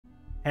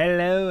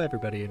Hello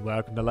everybody and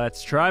welcome to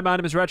Let's Try. My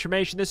name is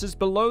Retromation. This is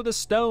Below the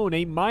Stone,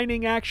 a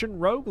mining action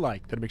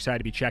roguelike that I'm excited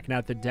to be checking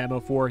out the demo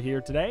for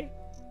here today.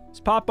 Let's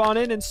pop on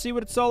in and see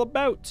what it's all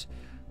about.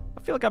 I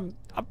feel like I'm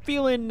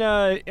feeling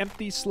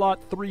empty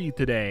slot 3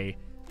 today.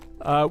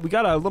 We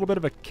got a little bit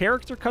of a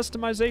character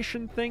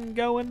customization thing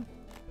going.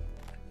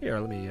 Here,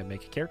 let me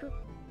make a character.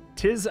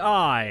 'Tis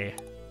I.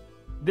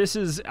 This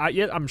is,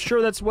 yeah, I'm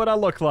sure that's what I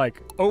look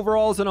like,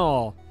 overalls and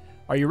all.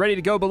 Are you ready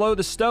to go below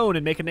the stone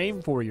and make a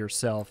name for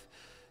yourself?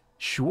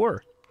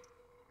 Sure.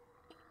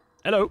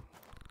 Hello.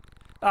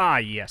 Ah,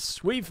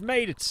 yes, we've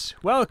made it.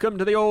 Welcome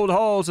to the old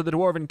halls of the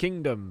Dwarven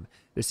Kingdom.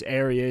 This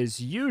area is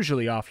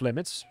usually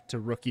off-limits to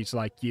rookies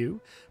like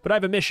you, but I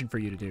have a mission for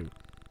you to do.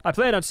 I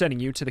plan on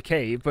sending you to the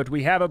cave, but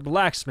we have a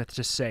blacksmith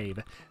to save.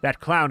 That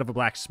clown of a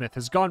blacksmith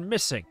has gone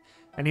missing,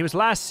 and he was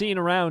last seen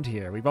around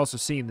here. We've also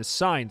seen the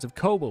signs of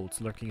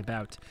kobolds lurking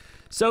about.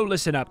 So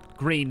listen up,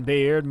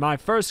 Greenbeard. My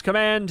first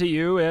command to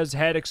you as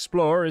head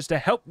explorer is to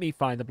help me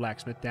find the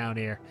blacksmith down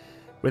here.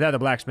 Without the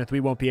blacksmith, we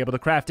won't be able to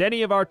craft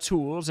any of our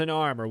tools and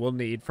armor we'll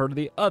need for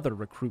the other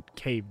recruit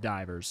cave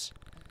divers.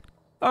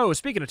 Oh,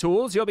 speaking of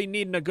tools, you'll be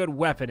needing a good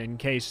weapon in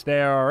case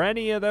there are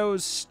any of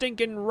those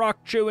stinking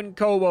rock-chewing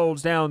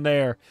kobolds down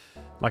there.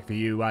 Like for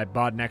you, I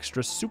bought an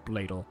extra soup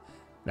ladle.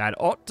 That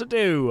ought to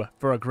do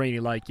for a greenie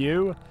like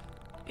you.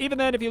 Even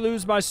then, if you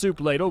lose my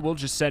soup ladle, we'll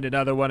just send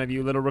another one of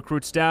you little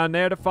recruits down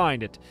there to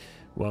find it.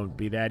 Won't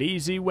be that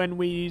easy when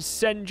we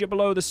send you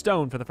below the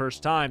stone for the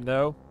first time,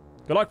 though.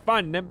 Good luck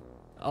finding him.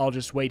 I'll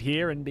just wait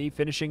here and be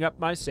finishing up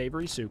my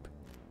savory soup.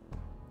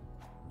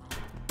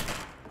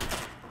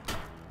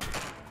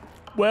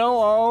 Well,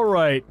 all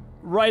right.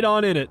 Right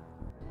on in it.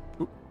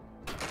 Oop.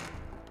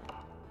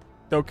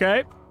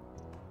 Okay.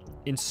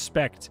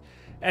 Inspect.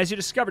 As you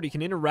discovered, you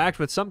can interact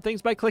with some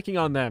things by clicking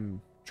on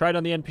them. Try it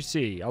on the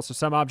NPC. Also,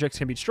 some objects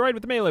can be destroyed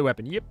with a melee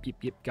weapon. Yep,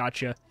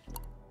 gotcha.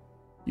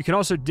 You can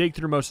also dig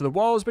through most of the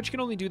walls, but you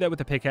can only do that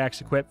with a pickaxe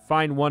equipped.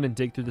 Find one and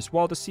dig through this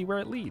wall to see where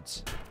it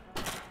leads.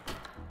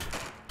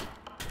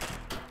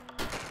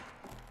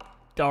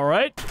 All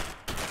right.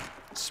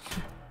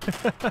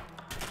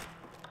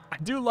 I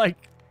do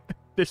like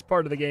this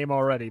part of the game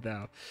already,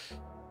 though.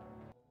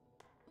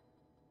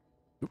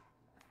 Oop.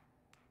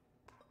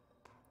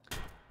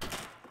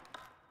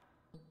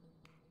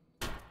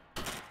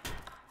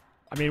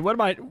 I mean, what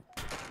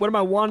am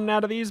I wanting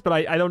out of these? But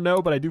I don't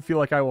know, but I do feel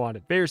like I want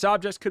it. Various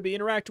objects could be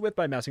interacted with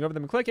by mousing over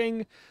them and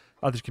clicking.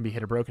 Others can be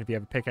hit or broken if you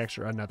have a pickaxe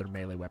or another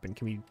melee weapon.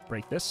 Can we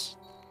break this?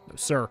 No,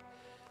 sir.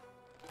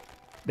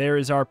 There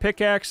is our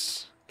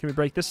pickaxe. Can we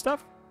break this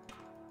stuff?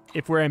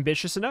 If we're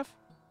ambitious enough?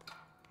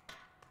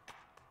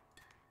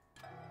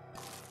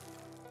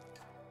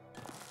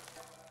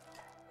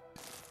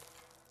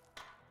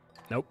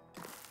 Nope.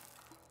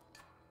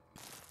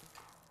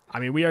 I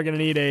mean, we are going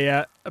to need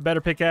a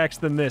better pickaxe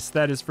than this,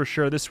 that is for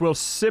sure. This will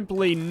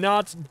simply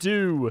not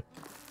do.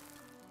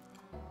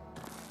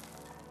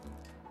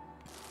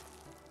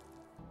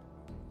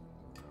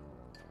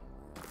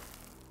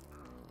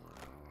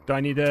 Do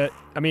I need to...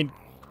 I mean,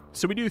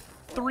 so we do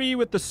 3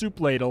 with the soup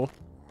ladle.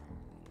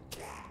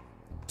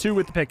 2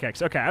 with the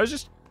pickaxe. Okay, I was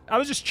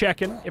just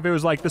checking if it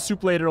was like the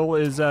soup ladle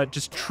is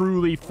just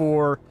truly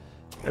for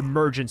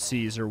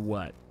emergencies or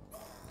what.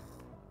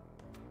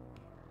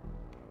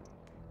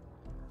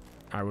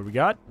 All right, what do we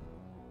got?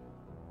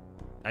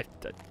 I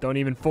don't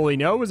even fully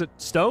know. Is it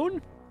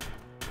stone?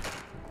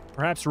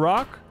 Perhaps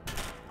rock?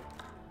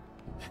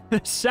 The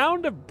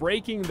sound of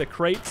breaking the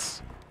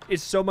crates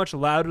is so much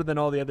louder than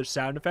all the other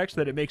sound effects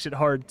that it makes it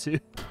hard to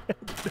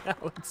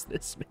balance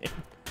this, man.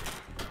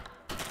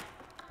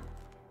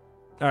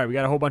 All right, we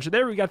got a whole bunch of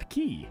there. We got the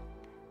key.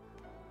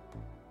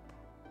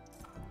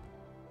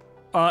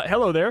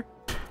 Hello there.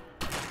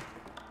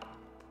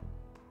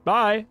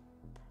 Bye.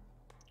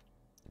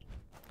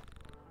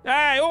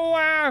 Hey,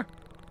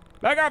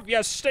 back off,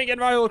 you stinking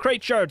vile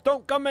creature.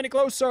 Don't come any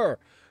closer.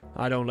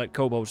 I don't let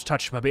kobolds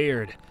touch my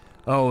beard.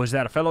 Oh, is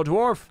that a fellow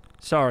dwarf?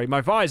 Sorry, my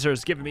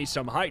visor's given me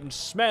some heightened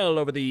smell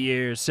over the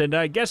years, and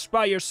I guess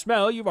by your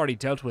smell, you've already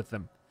dealt with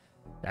them.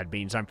 That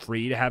means I'm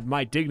free to have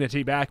my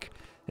dignity back.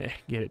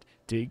 Get it?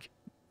 Dig?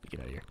 Get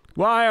out of here.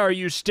 Why are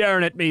you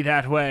staring at me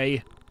that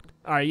way?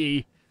 Are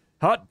ye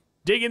hot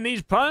digging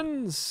these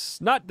puns?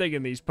 Not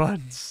digging these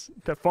puns.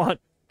 The font.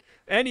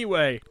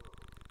 Anyway,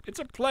 it's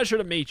a pleasure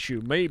to meet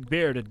you, my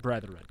bearded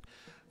brethren.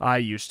 I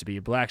used to be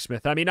a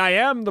blacksmith. I mean, I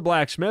am the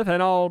blacksmith,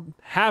 and I'll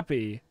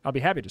be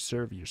happy to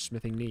serve your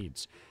smithing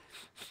needs.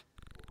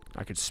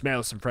 I could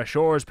smell some fresh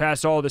ores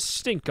past all the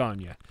stink on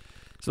you.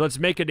 So let's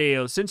make a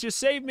deal. Since you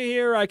saved me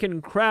here, I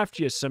can craft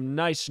you some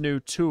nice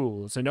new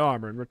tools and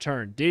armor in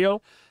return.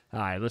 Deal? All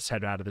right, let's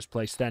head out of this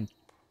place then.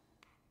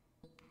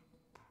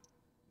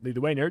 Lead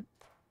the way, nerd.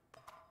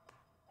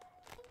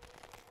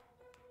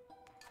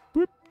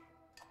 Whoop.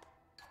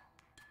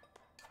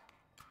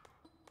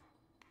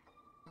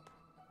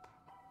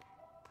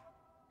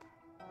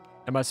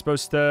 Am I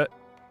supposed to...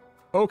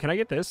 Oh, can I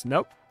get this?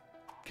 Nope.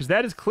 Because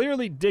that is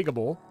clearly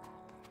diggable.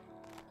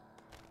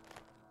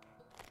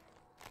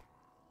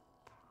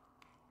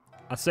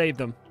 I saved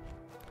them.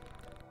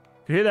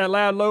 Could hear that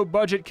loud,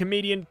 low-budget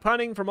comedian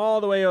punning from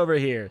all the way over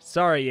here.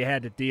 Sorry you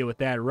had to deal with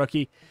that,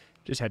 rookie.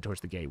 Just head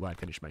towards the gate while I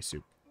finish my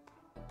soup.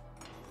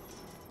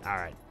 All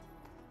right.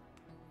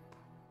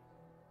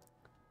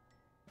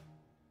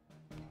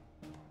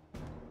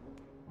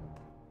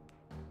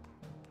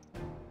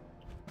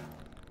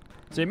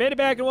 So you made it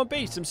back in one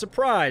piece. I'm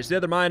surprised. The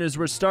other miners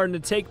were starting to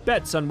take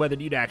bets on whether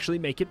you'd actually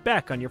make it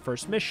back on your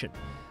first mission.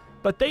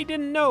 But they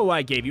didn't know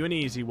I gave you an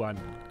easy one.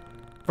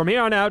 From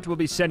here on out, we'll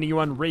be sending you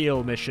on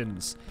real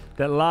missions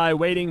that lie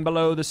waiting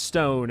below the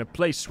stone, a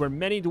place where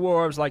many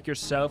dwarves like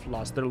yourself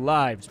lost their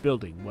lives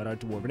building what our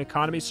dwarven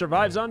economy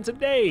survives on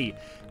today.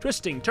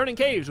 Twisting, turning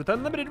caves with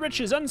unlimited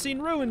riches, unseen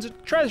ruins,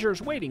 and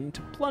treasures waiting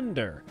to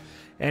plunder.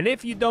 And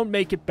if you don't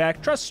make it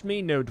back, trust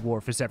me, no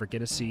dwarf is ever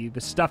going to see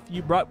the stuff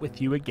you brought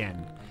with you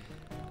again.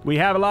 We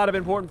have a lot of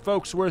important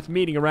folks worth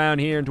meeting around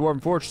here in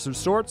Dwarven Fortress of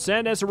sorts,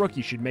 and as a rookie,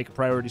 you should make a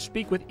priority to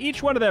speak with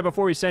each one of them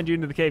before we send you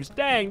into the caves.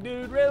 Dang,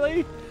 dude,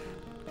 really?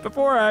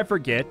 Before I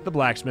forget, the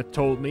blacksmith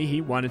told me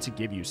he wanted to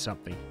give you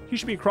something. You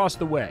should be across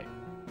the way.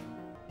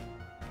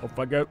 Off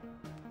I go.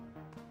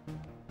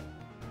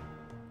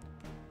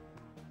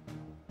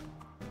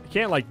 I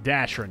can't, like,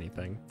 dash or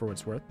anything, for what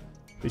it's worth.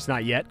 At least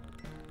not yet.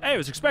 Hey, I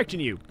was expecting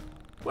you.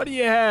 What do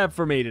you have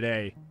for me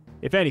today?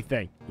 If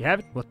anything. You have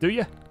it? Well, do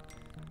you?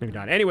 Maybe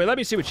not. Anyway, let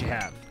me see what you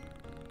have.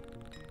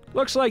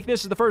 Looks like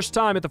this is the first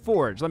time at the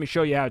forge. Let me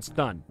show you how it's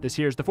done. This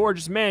here's the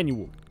forge's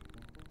manual.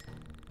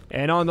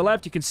 And on the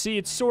left, you can see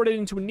it's sorted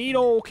into neat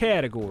old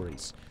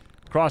categories.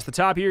 Across the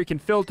top here, you can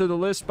filter the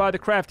list by the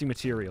crafting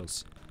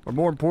materials. Or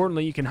more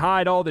importantly, you can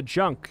hide all the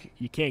junk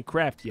you can't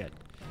craft yet.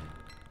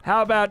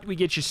 How about we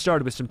get you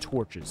started with some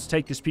torches?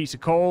 Take this piece of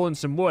coal and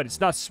some wood.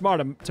 It's not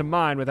smart to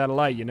mine without a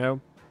light, you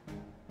know?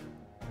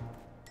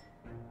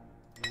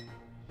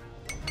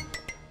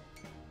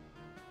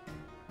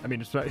 I mean,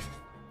 it's... You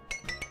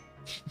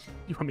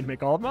want me to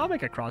make all of them? I'll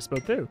make a crossbow,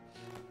 too.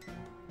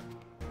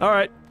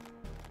 Alright.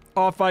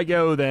 Off I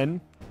go, then.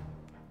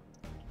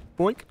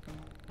 Boink.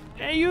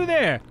 Hey, you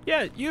there!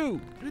 Yeah, you!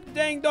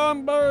 Dang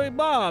darn blurry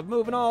Bob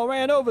moving all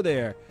around over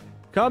there.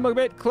 Come a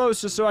bit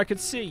closer so I can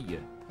see you.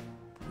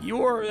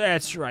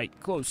 That's right,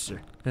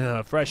 closer.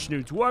 Fresh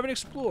new Dwarven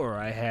explorer.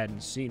 I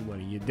hadn't seen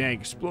one of you dang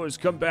explorers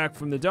come back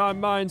from the darn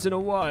mines in a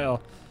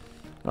while.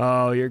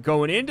 Oh, you're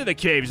going into the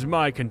caves,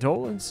 my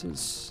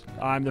condolences.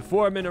 I'm the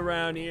foreman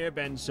around here,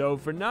 been so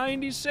for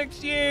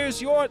 96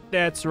 years.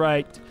 That's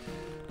right.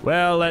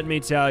 Well, let me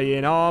tell you,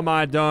 in all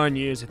my darn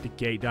years at the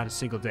gate, not a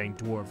single dang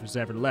dwarf was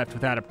ever left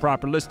without a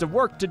proper list of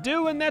work to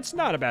do, and that's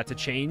not about to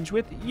change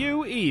with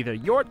you either.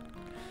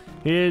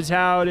 Here's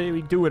how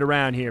we do it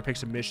around here. Pick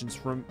some missions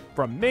from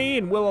me,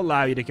 and we'll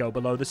allow you to go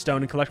below the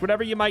stone and collect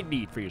whatever you might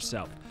need for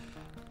yourself.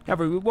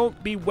 However, we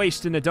won't be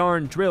wasting a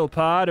darn drill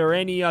pod or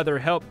any other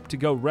help to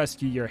go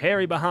rescue your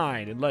hairy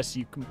behind unless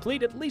you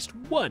complete at least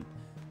one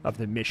of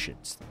the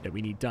missions that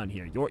we need done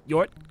here.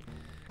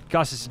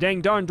 Cost us a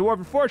dang darn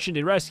dwarven fortune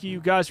to rescue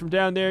you guys from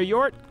down there,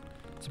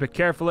 So be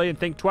carefully and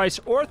think twice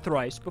or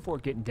thrice before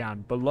getting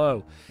down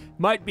below.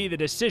 Might be the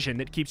decision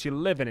that keeps you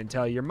living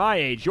until you're my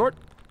age,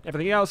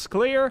 Everything else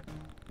clear?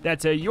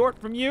 That's a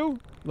from you,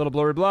 little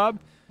blurry blob.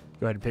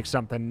 Go ahead and pick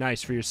something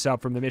nice for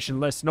yourself from the mission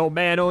list. An old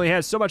man only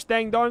has so much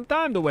dang darn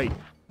time to wait.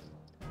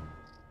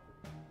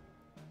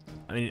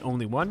 I mean,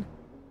 only one?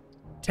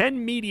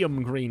 10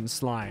 medium green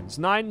slimes,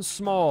 9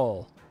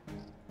 small.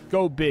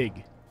 Go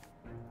big.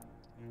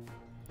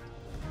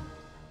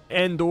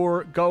 And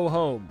or go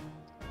home.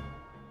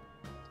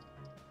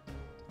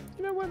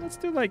 You know what? Let's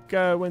do like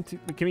can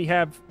we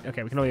have?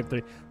 Okay, we can only have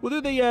 3.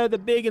 We'll do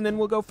the big, and then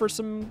we'll go for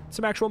some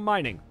actual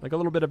mining, like a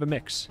little bit of a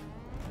mix.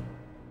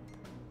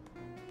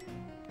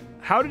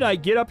 How did I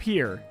get up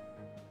here?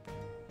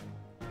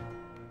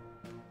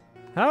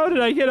 How did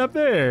I get up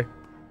there?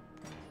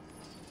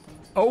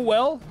 Oh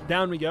well,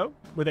 down we go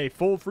with a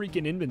full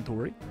freaking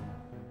inventory.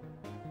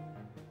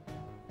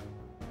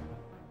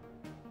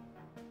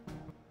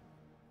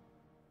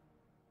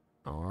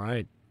 All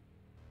right.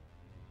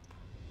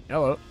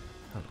 Hello.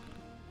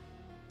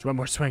 Just one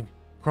more swing.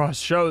 Cross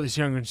show. This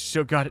young one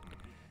still got it.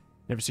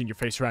 Never seen your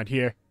face around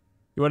here.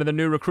 You one of the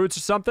new recruits or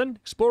something?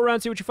 Explore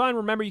around, see what you find.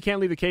 Remember, you can't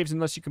leave the caves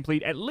unless you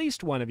complete at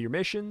least one of your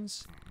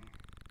missions.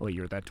 Well,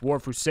 you're that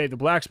dwarf who saved the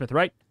blacksmith,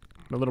 right?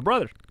 My little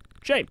brother.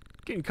 Shame.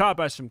 Getting caught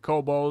by some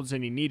kobolds,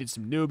 and he needed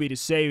some newbie to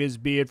save his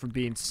beard from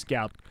being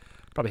scalped.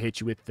 Probably hit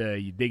you with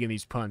you digging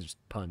these puns.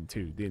 Pun,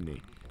 too, didn't he?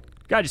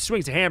 Guy just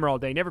swings a hammer all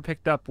day. Never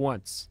picked up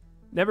once.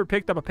 Never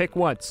picked up a pick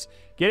once.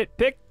 Get it?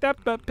 Picked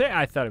up a pick.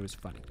 I thought it was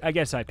funny. I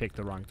guess I picked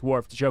the wrong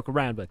dwarf to joke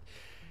around, but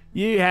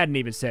you hadn't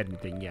even said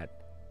anything yet.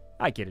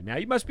 I get it now.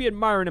 You must be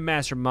admiring a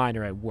master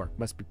miner at work.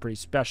 Must be pretty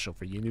special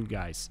for you new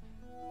guys.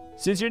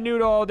 Since you're new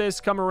to all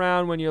this, come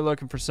around when you're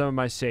looking for some of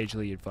my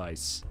sagely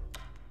advice.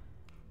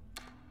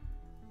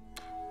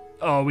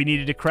 Oh, we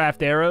needed to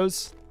craft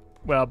arrows?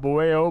 Well,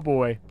 boy, oh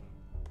boy.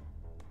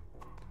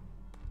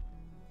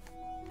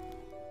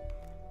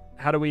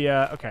 How do we,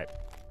 okay.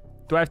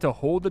 Do I have to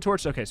hold the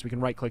torch? Okay, so we can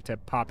right-click to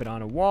pop it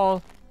on a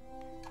wall.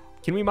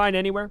 Can we mine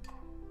anywhere?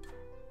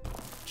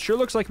 Sure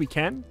looks like we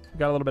can. We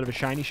got a little bit of a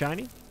shiny.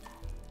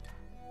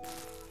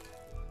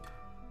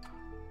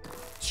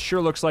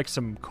 sure looks like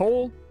some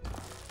coal.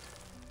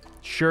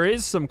 Sure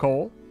is some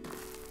coal.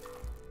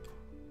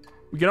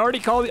 We can already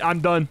call the... I'm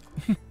done.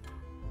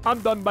 I'm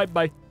done.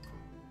 Bye-bye.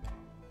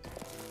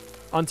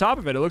 On top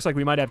of it, it looks like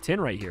we might have tin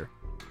right here.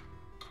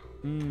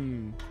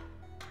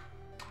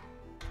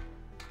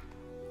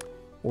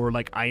 Or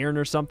like iron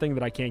or something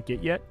that I can't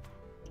get yet.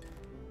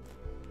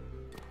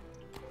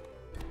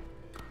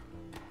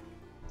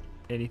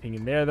 Anything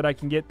in there that I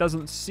can get?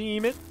 Doesn't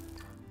seem it.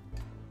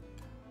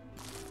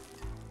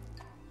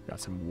 Got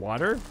some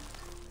water.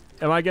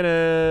 Am I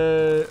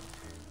gonna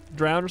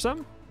drown or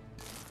something?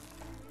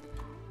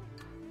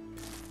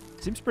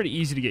 Seems pretty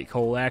easy to get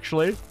coal,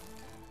 actually.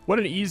 What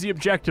an easy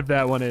objective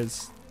that one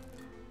is.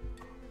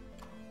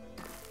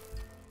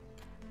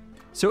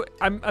 So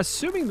I'm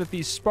assuming that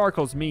these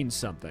sparkles mean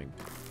something.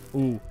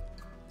 Ooh,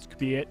 this could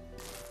be it.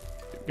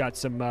 Got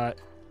some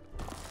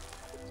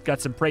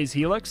praise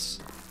helix.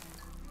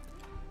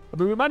 I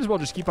mean, we might as well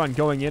just keep on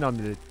going in on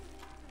the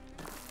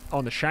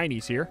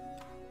shinies here.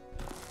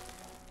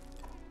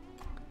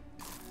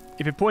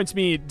 If it points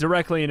me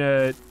directly in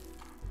a...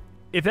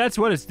 If that's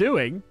what it's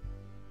doing,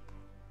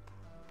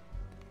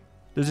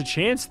 there's a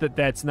chance that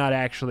that's not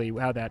actually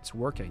how that's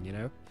working, you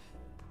know?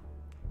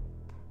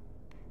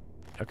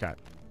 Okay.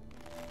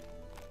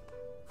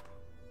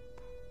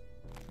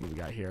 What do we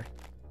got here?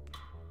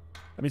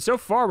 I mean, so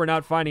far, we're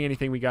not finding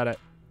anything we gotta...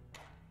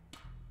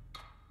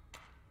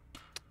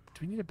 Do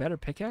we need a better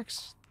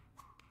pickaxe?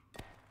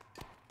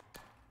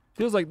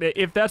 Feels like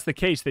if that's the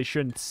case, they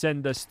shouldn't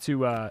send us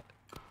to a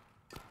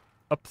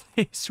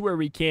place where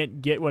we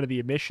can't get one of the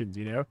emissions,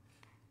 you know?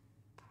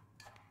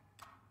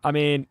 I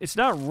mean, it's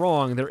not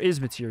wrong. There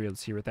is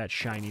materials here with that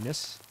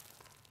shininess.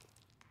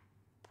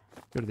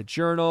 Go to the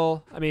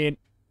journal. I mean,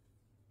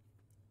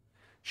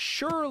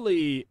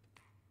 surely...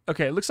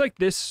 Okay, it looks like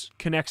this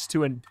connects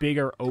to a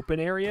bigger open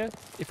area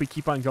if we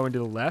keep on going to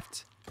the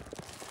left.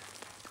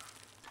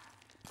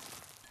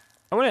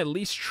 I want to at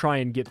least try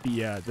and get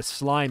the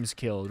slimes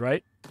killed,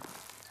 right?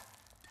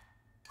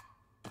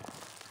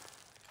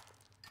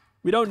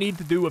 We don't need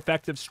to do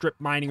effective strip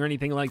mining or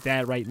anything like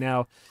that right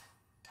now.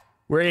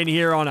 We're in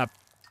here on a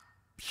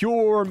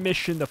pure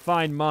mission to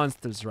find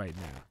monsters right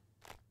now.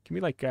 Can we,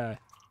 like,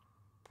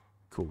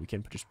 Cool, we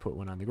can just put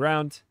one on the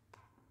ground.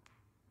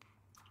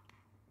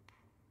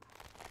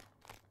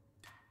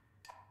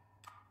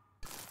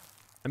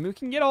 I mean, we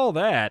can get all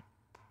that.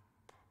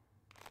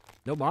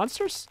 No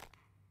monsters?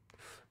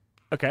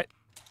 Okay.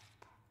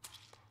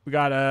 We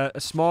got a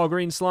small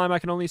green slime. I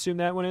can only assume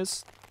that one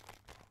is.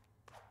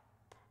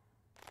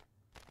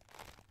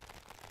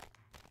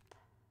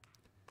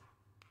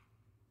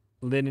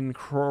 Linen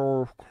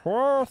cloth.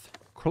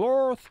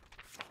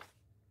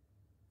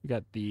 We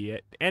got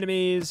the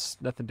enemies.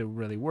 Nothing to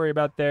really worry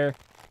about there.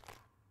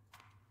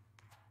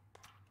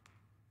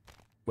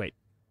 Wait.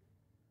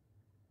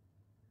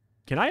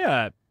 Can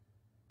I,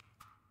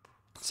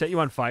 set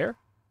you on fire?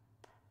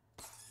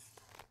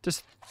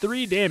 Just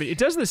 3 damage. It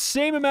does the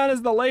same amount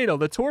as the ladle.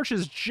 The torch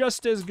is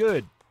just as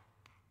good.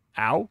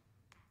 Ow.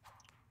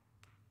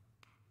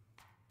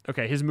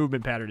 Okay, his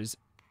movement pattern is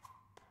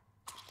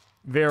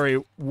very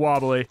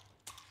wobbly.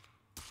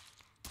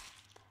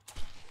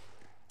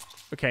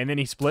 Okay, and then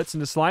he splits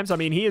into slimes. I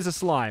mean, he is a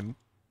slime.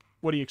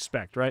 What do you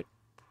expect, right?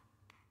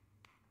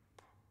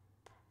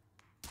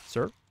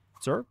 Sir?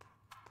 Sir?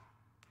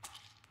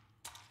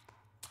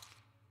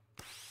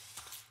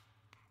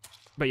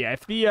 But yeah,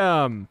 if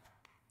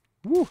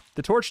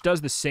the torch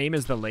does the same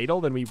as the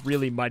ladle, then we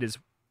really might as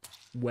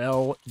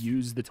well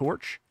use the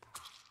torch.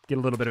 Get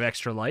a little bit of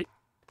extra light.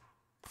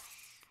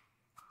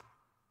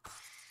 I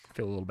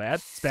feel a little bad.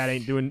 This bat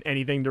ain't doing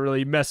anything to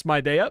really mess my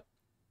day up.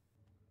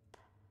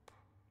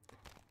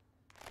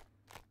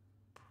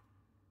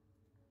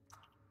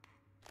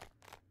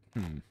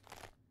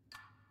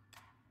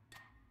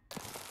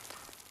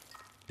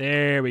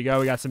 There we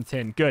go. We got some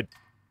tin. Good.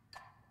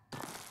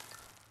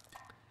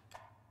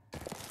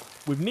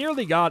 We've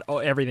nearly got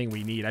everything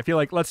we need. I feel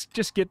like let's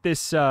just get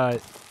this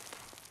this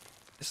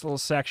little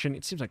section.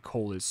 It seems like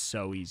coal is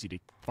so easy to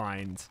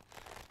find.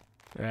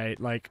 Right?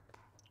 Like,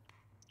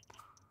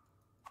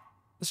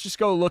 let's just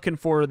go looking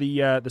for the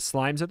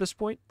slimes at this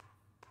point.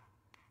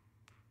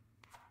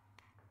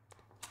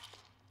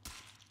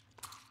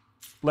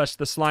 Lest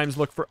the slimes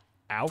look for...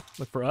 Ow.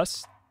 Look for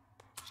us.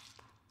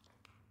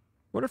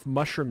 What if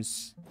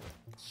mushrooms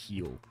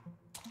heal?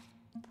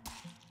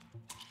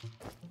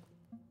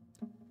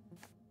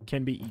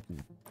 Can be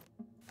eaten.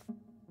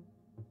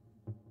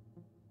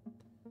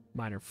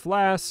 Minor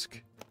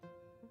flask.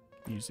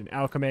 Used in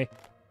alchemy.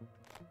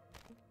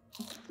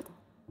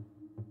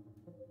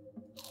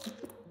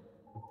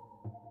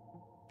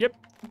 Yep.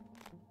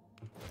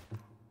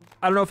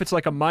 I don't know if it's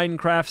like a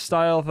Minecraft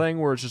style thing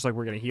where it's just like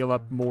we're going to heal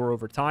up more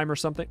over time or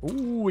something.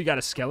 Ooh, we got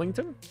a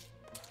skeleton.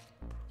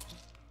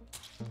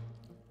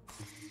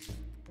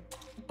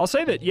 I'll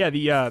say that, yeah,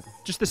 the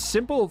just the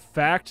simple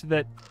fact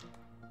that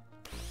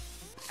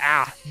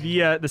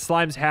the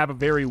slimes have a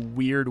very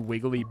weird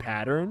wiggly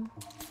pattern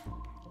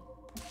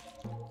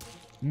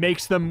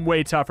makes them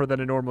way tougher than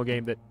a normal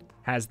game that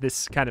has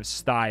this kind of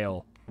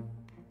style.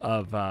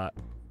 of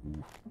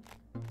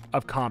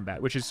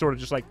combat, which is sort of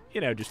just like,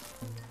 you know, just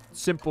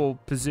simple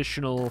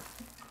positional.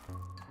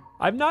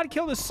 I've not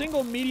killed a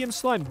single medium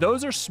slime.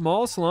 Those are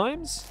small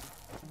slimes?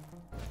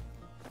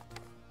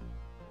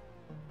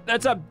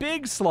 That's a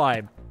big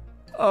slime.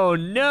 Oh,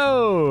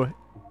 no.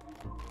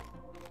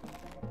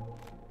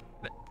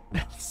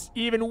 That's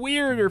even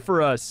weirder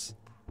for us.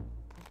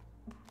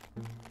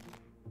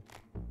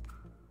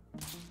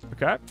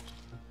 Okay.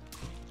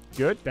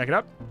 Good. Back it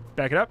up.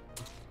 Back it up.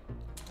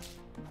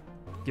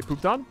 Get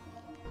pooped on.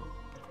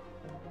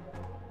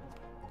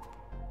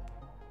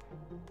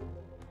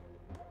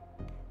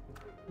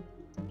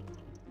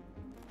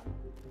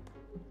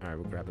 All right,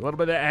 we'll grab a little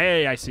bit of that.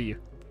 Hey, I see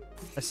you.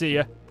 I see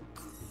you.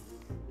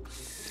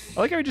 I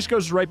like how he just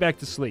goes right back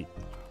to sleep.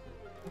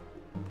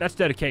 That's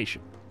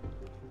dedication.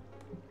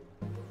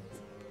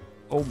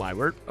 Oh, my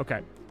word.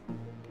 Okay.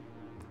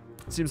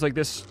 Seems like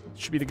this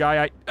should be the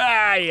guy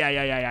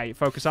I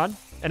focus on.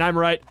 And I'm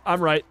right.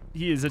 I'm right.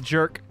 He is a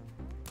jerk.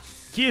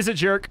 He is a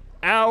jerk.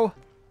 Ow.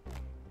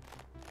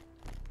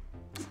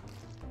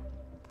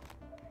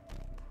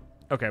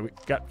 Okay, we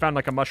found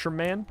like a mushroom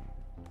man.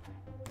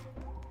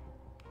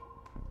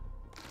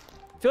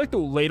 I feel like the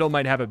ladle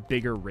might have a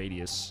bigger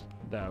radius,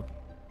 though.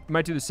 It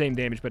might do the same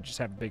damage, but just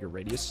have a bigger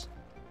radius.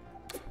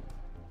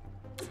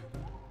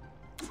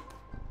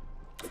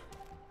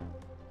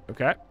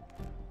 Okay.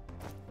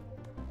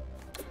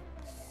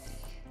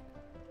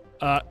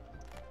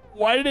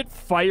 Why did it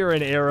fire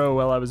an arrow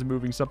while I was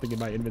moving something in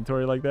my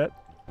inventory like that?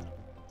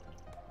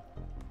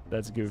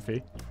 That's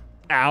goofy.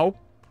 Ow.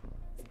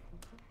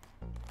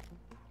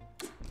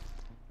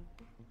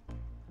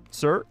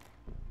 Sir,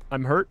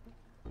 I'm hurt.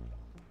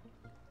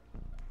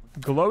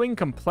 Glowing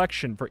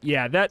complexion for...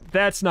 Yeah,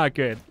 that's not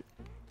good.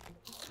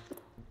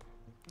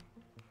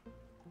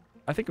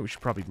 I think we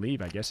should probably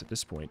leave, I guess, at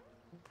this point.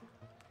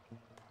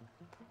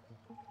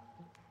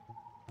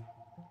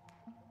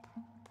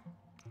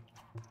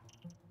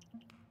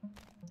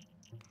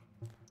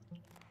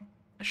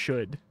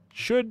 Should.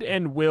 Should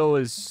and will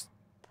is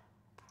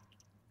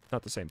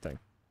not the same thing.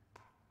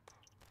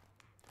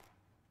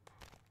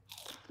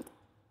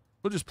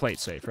 We'll just play it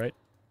safe, right?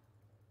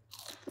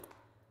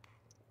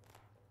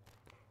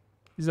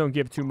 These don't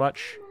give too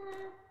much.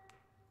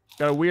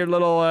 Got a weird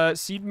little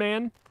seed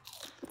man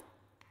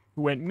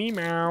who went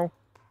meow.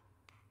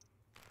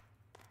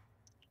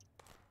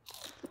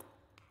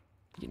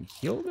 Getting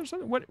healed or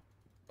something? What?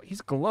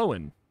 He's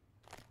glowing.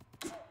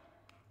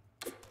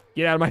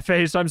 Get out of my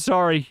face. I'm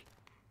sorry.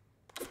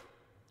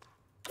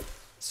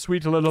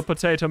 Sweet little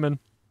potato man.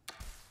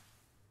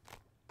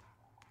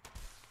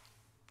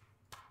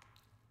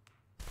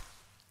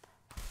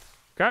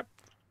 Okay.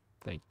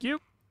 Thank you.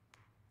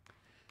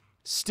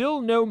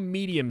 Still no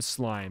medium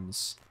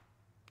slimes.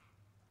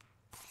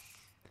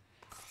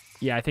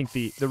 Yeah, I think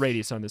the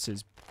radius on this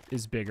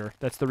is bigger.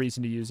 That's the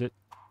reason to use it.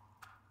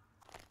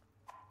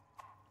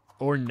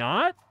 Or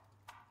not?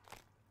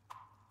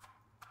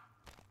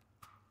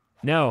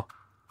 No.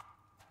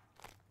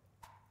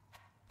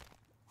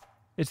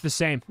 It's the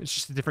same. It's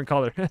just a different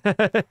color.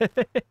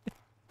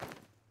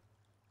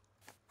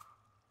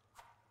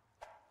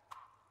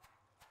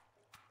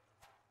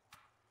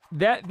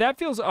 That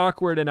feels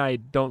awkward, and I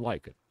don't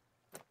like it.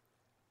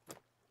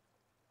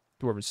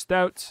 Dwarven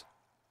Stout.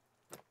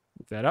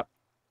 Move that up.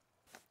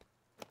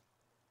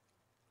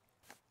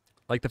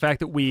 Like the fact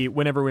that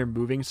whenever we're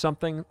moving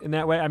something in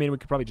that way, I mean, we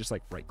could probably just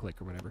like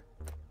right-click or whatever.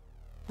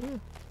 Yeah.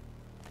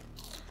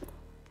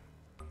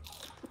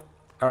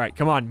 All right,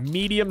 come on.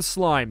 Medium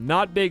slime,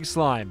 not big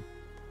slime.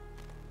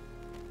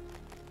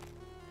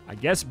 I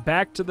guess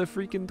back to the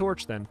freaking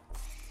torch then.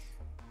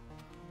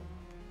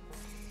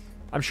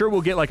 I'm sure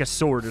we'll get like a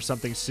sword or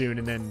something soon,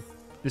 and then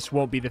this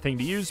won't be the thing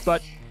to use,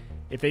 but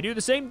if they do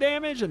the same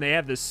damage and they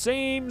have the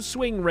same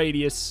swing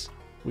radius,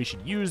 we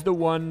should use the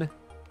one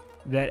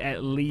that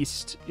at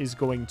least is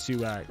going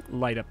to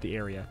light up the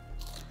area.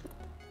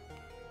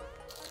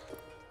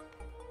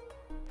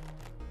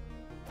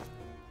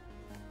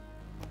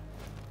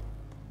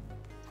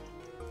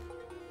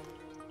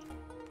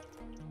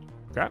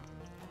 Okay.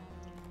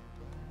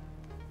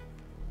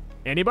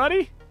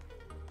 Anybody?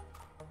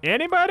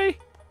 Anybody?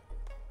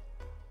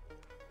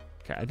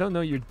 Okay, I don't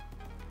know your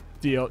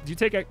deal. Do you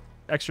take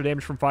extra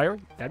damage from fire?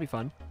 That'd be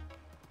fun.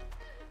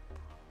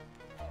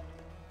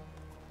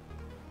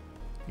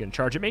 You gonna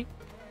charge at me?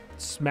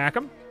 Smack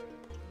him.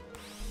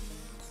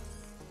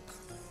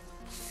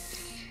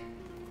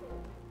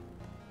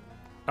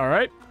 All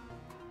right.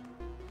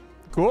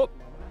 Cool.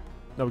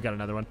 No, we got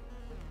another one.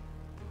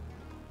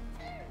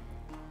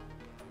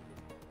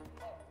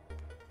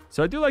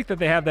 So I do like that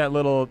they have that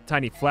little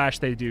tiny flash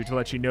they do to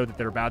let you know that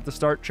they're about to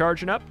start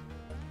charging up.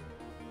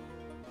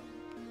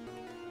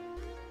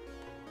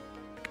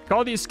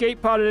 Call the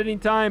escape pod at any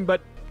time,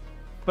 but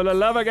for the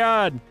love of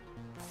God,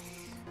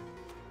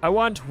 I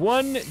want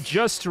one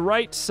just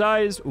right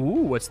size.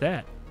 Ooh, what's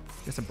that?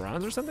 Get some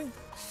bronze or something?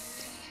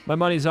 My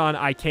money's on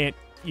I can't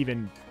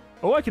even...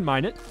 Oh, I can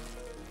mine it.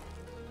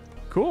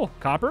 Cool.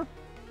 Copper.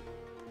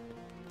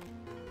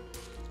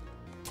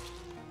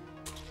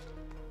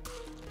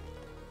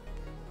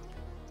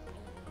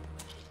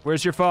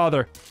 Where's your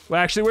father?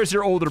 Well, actually, where's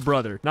your older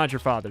brother? Not your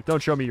father.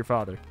 Don't show me your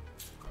father.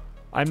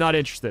 I'm not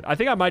interested. I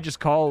think I might just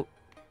call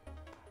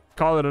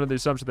it under the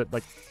assumption that,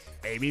 like,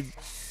 maybe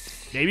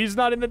he's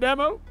not in the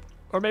demo,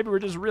 or maybe we're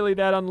just really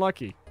that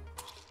unlucky.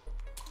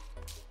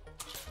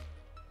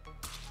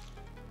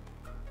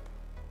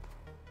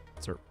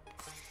 Sir,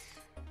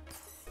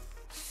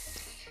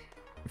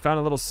 we found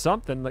a little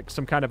something, like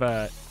some kind of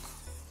a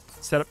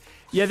setup.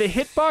 Yeah, the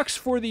hitbox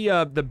for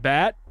the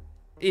bat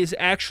is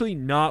actually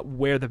not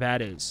where the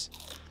bat is.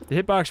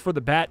 The hitbox for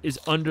the bat is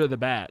under the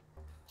bat,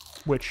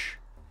 which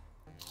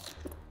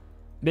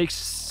makes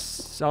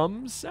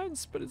some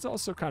sense, but it's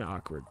also kind of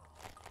awkward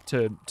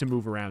to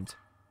move around.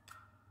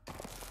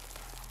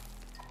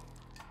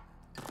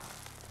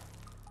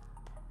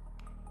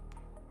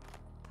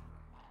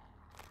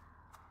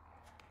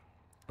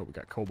 Oh, we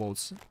got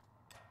kobolds.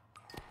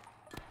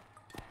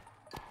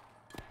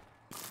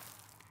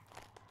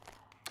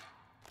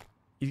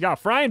 He's got a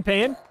frying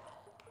pan.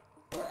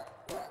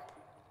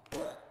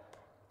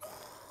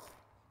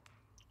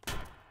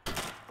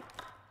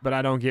 But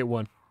I don't get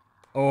one.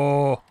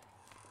 Oh.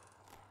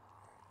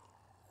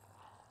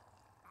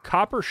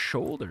 Copper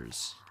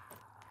shoulders.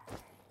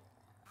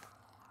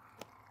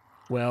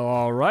 Well,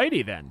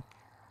 alrighty then.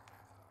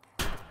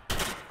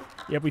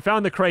 Yep, we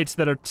found the crates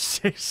that are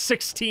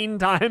 16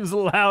 times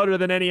louder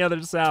than any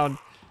other sound.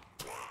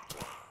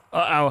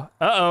 Uh-oh.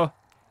 Uh-oh.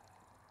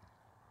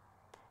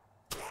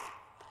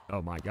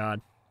 Oh my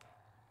god.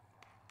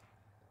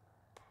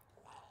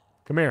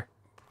 Come here.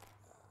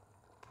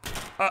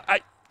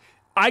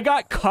 I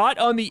got caught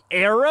on the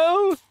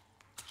arrow?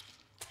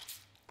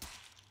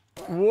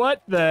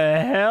 What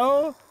the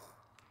hell?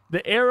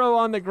 The arrow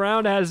on the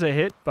ground has a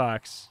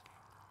hitbox.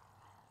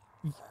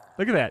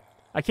 Look at that.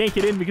 I can't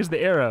get in because of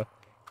the arrow.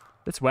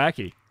 That's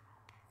wacky.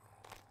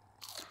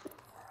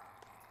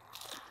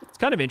 It's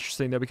kind of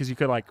interesting, though, because you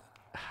could, like,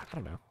 I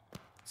don't know.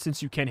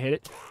 Since you can hit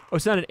it. Oh,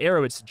 it's not an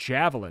arrow, it's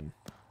javelin.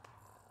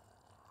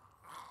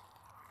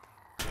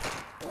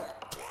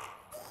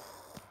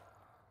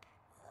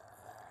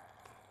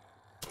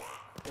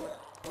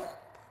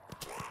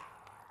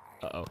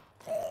 Uh-oh.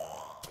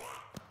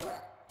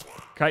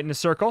 Kite in a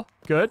circle.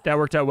 Good. That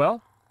worked out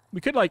well. We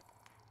could, like,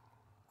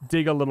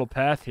 dig a little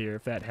path here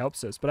if that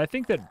helps us. But I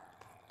think that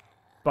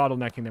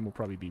bottlenecking them will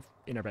probably be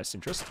in our best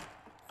interest.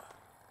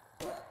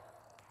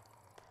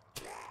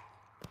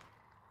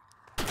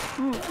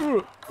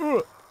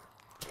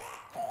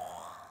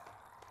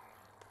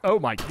 Oh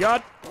my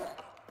god.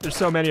 There's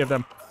so many of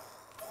them.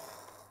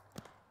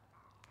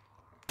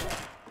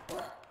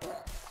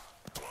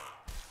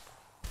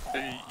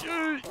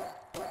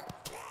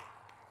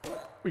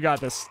 We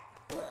got this.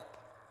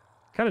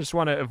 Kind of just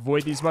want to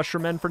avoid these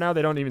mushroom men for now.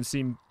 They don't even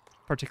seem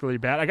particularly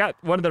bad. I got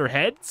one of their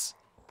heads.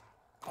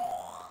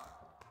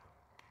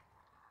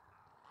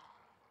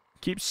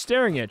 Keep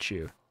staring at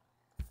you.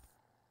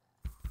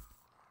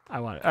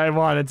 I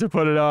wanted to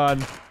put it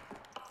on.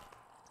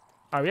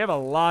 Alright, we have a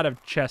lot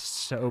of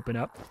chests to open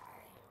up. What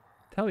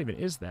the hell even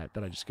is that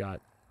I just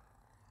got?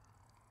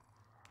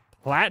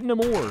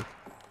 Platinum ore.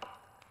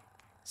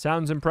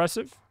 Sounds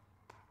impressive.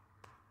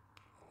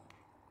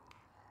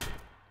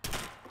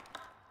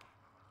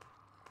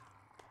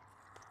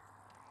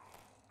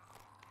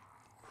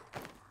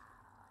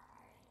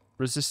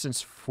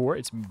 Resistance 4.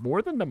 It's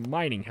more than the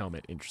mining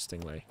helmet,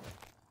 interestingly.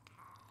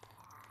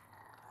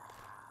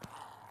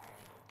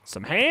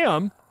 Some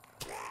ham?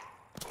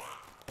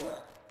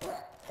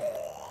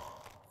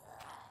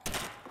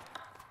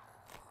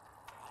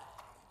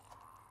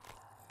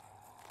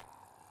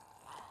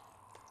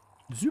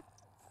 Zoop.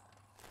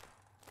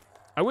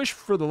 I wish,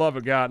 for the love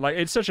of God, like,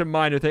 it's such a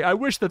minor thing. I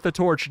wish that the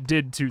torch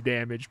did 2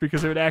 damage,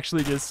 because it would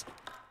actually just...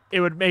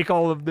 It would make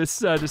all of this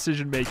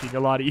decision-making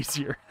a lot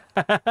easier.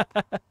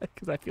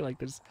 Because I feel like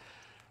there's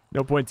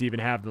no point to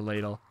even have the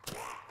ladle.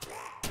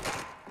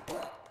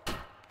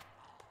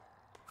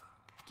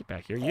 Get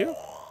back here, you.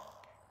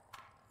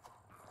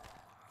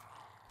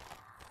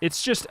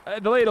 It's just,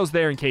 the ladle's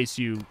there in case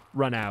you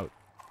run out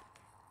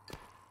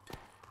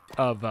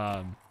of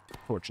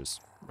torches,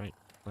 right?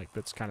 Like,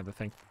 that's kind of the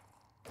thing.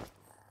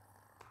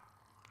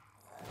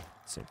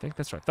 Same thing,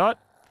 that's what I thought.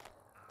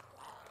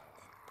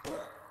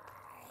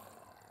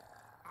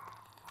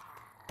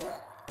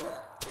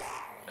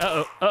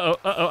 Uh-oh, uh-oh,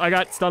 uh-oh, I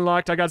got stun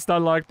locked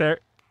there.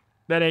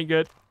 That ain't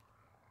good.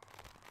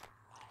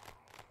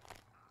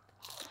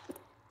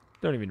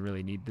 Don't even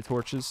really need the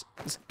torches.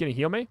 Is it gonna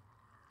heal me?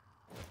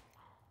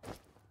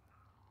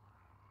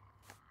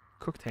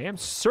 Cooked ham?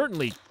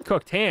 Certainly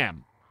cooked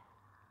ham.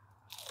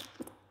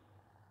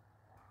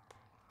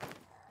 I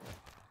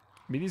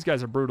mean, these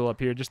guys are brutal up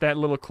here. Just that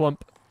little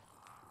clump.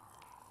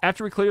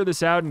 After we clear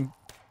this out and...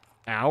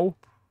 Ow.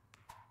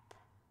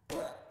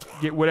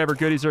 Get whatever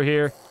goodies are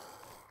here.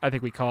 I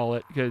think we call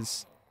it,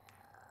 because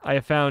I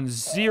have found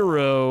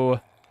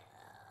 0...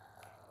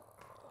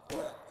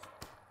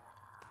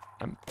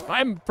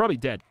 I'm probably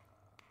dead.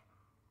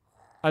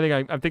 I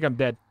think I'm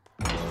dead.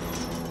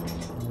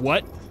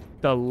 What?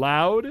 The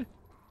loud?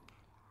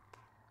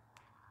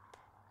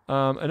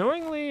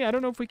 Annoyingly, I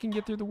don't know if we can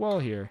get through the wall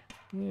here.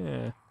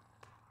 Yeah.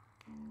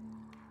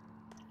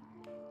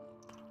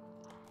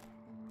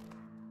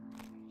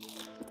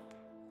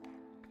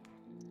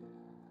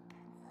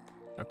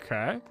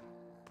 Okay.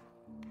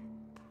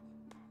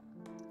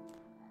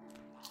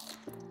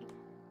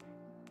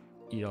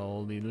 Eat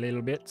all the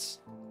little bits.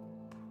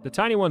 The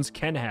tiny ones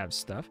can have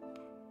stuff.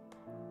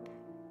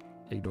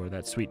 Ignore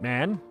that sweet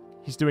man.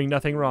 He's doing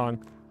nothing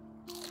wrong.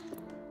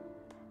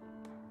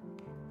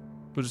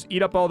 We'll just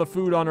eat up all the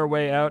food on our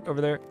way out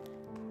over there.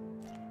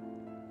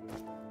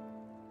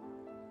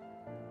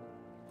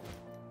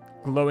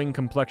 Glowing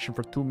complexion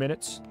for 2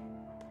 minutes.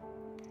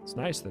 It's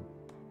nice that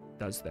it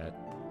does that.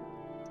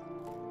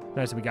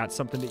 Nice that we got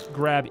something to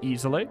grab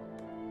easily.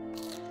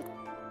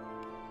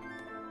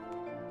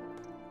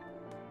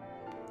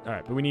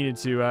 Alright, but we needed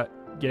to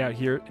get out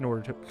here in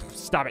order to...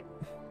 Stop it!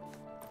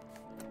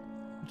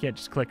 You can't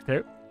just click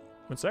there.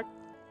 1 sec.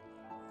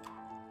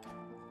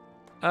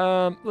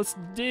 Let's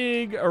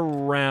dig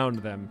around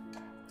them.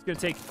 It's gonna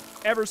take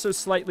ever so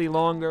slightly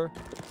longer.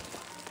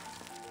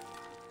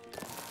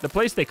 The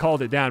place they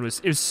called it down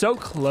was so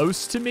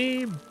close to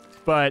me,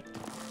 but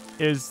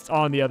is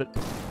on the other...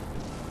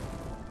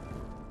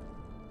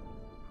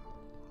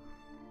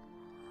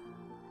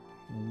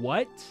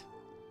 What?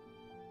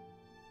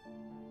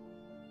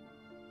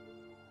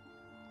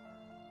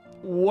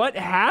 What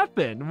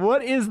happened?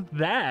 What is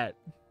that?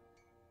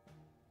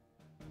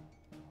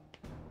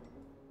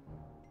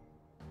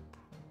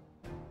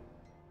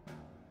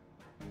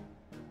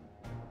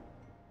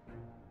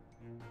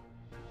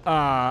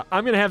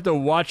 I'm gonna have to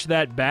watch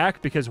that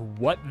back because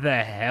what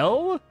the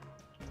hell?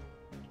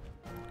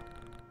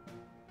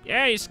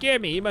 Yeah, you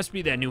scared me. You must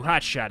be that new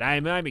hotshot.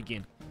 I'm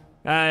again.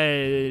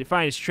 The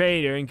finest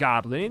trader and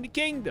goblin in the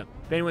kingdom.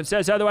 If anyone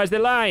says otherwise, they're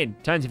lying.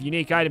 Tons of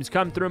unique items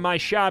come through my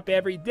shop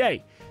every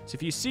day. So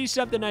if you see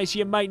something nice,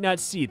 you might not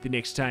see it the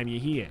next time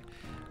you're here.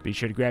 Be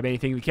sure to grab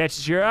anything that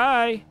catches your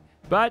eye.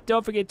 But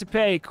don't forget to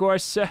pay, of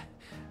course,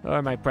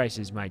 or my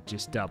prices might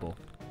just double.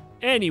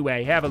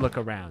 Anyway, have a look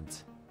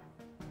around.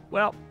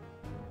 Well,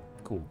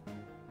 cool.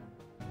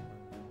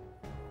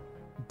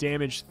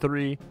 Damage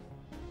 3.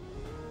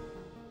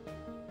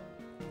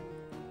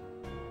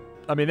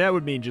 I mean, that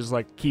would mean just,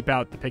 like, keep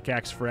out the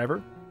pickaxe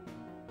forever.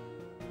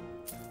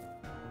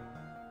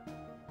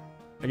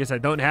 I guess I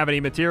don't have any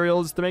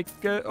materials to make...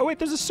 oh, wait,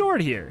 there's a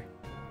sword here.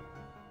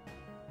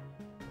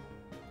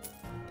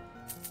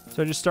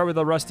 So I just start with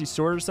a rusty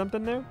sword or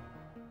something there?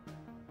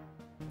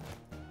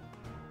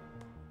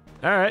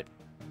 Alright.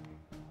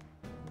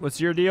 What's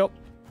your deal?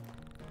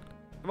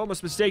 I've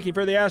almost mistaken you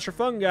for the Astro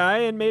Fungi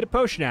and made a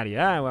potion out of you.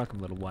 Ah, welcome,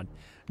 little one.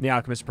 I'm the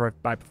alchemist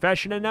by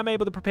profession, and I'm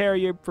able to prepare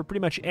you for pretty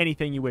much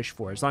anything you wish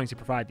for, as long as you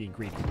provide the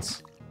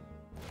ingredients.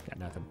 Got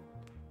nothing.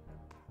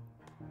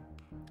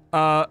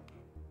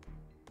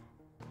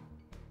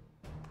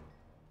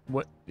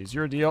 What is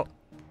your deal?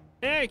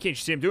 Eh, can't you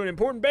see I'm doing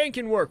important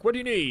banking work? What do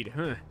you need?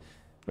 Huh.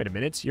 Wait a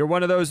minute. You're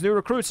one of those new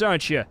recruits,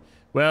 aren't you?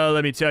 Well,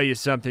 let me tell you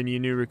something. You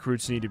new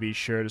recruits need to be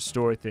sure to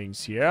store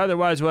things here.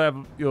 Otherwise, you'll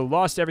have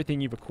lost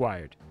everything you've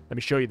acquired. Let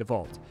me show you the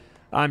vault.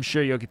 I'm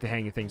sure you'll get the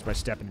hang of things by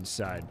stepping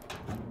inside.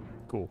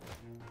 Cool.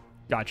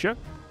 Gotcha.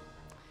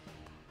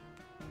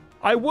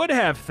 I would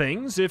have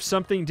things if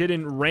something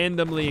didn't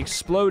randomly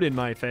explode in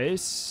my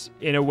face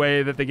in a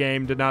way that the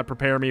game did not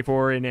prepare me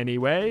for in any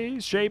way,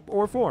 shape,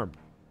 or form.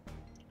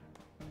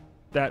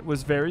 That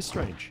was very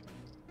strange.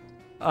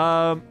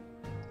 I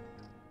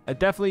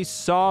definitely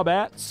saw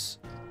bats,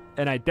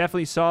 and I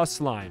definitely saw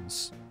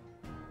slimes.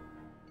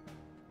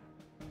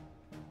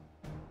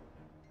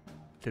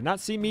 Did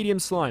not see medium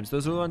slimes.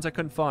 Those are the ones I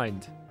couldn't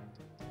find.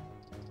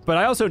 But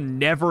I also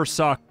never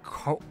saw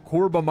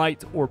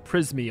corbamite or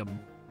prismium.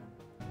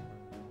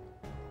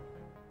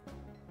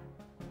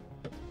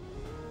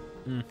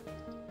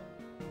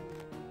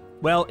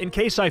 Well, in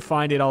case I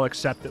find it, I'll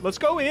accept it. Let's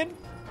go in.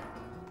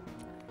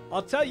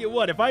 I'll tell you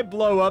what, if I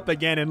blow up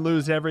again and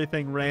lose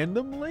everything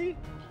randomly,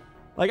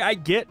 like, I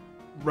get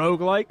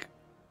roguelike,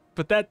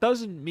 but that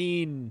doesn't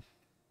mean...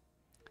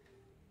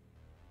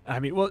 I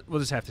mean, we'll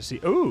just have to see.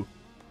 Ooh.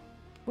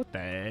 What the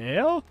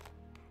hell?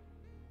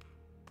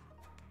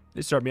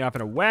 They started me off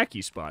in a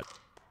wacky spot.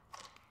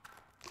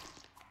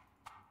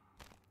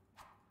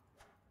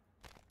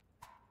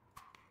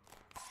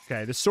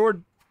 Okay, the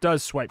sword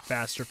does swipe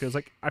faster, feels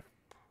like.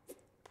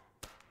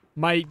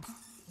 My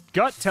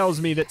gut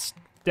tells me that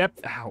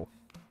Ow.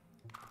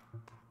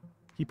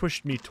 He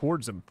pushed me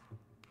towards him.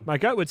 My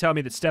gut would tell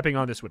me that stepping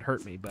on this would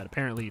hurt me, but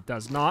apparently it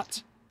does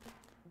not.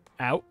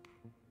 Ow.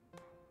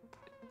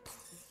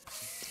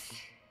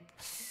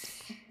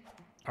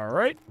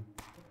 Alright.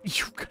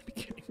 You gotta be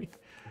kidding me.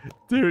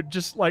 Dude,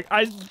 just like,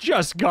 I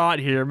just got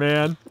here,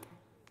 man.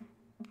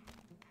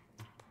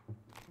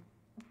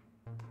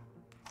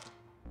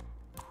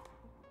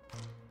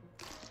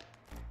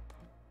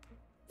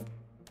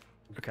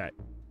 Okay.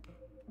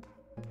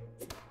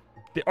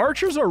 The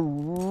archers are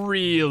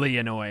really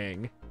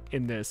annoying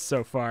in this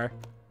so far.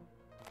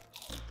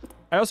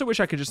 I also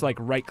wish I could just, like,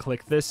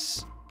 right-click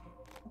this.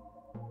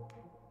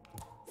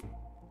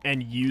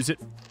 and use it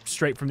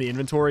straight from the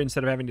inventory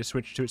instead of having to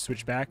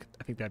switch back.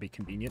 I think that'd be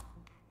convenient.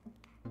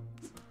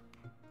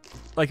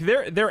 Like,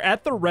 they're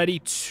at the ready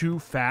too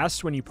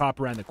fast when you pop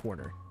around the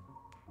corner.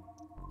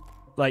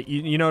 Like,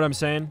 you know what I'm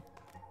saying?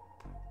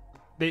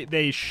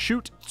 They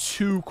shoot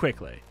too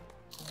quickly.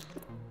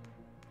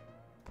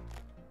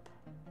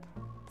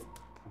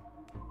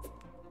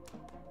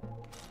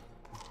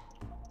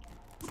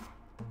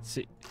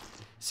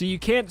 See, you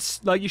can't,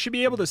 like, you should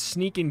be able to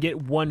sneak and get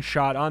one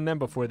shot on them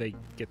before they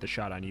get the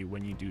shot on you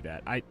when you do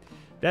that.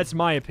 That's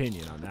my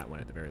opinion on that one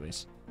at the very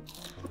least.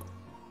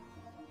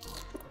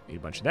 Need a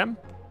bunch of them.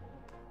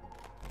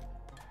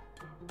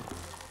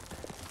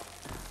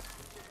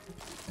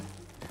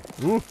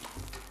 Ooh.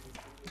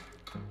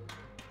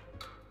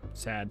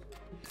 Sad.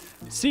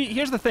 See,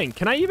 here's the thing.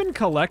 Can I even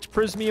collect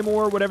Prismium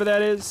ore, whatever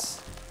that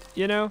is?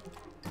 You know?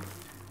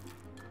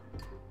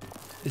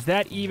 Is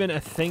that even a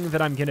thing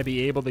that I'm going to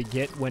be able to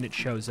get when it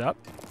shows up?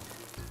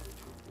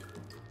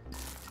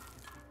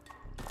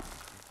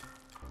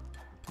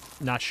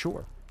 Not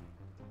sure.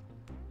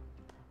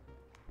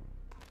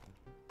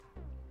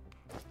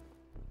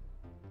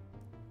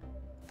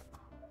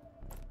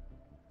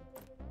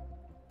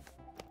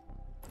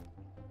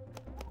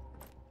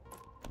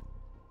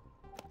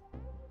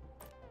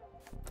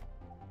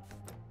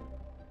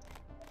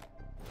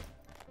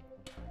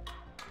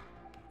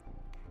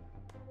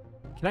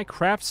 Can I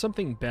craft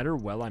something better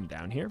while I'm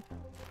down here?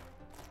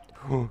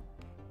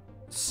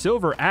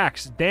 Silver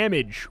axe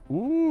damage.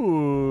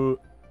 Ooh.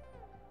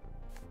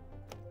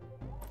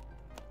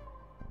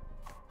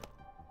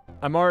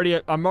 I'm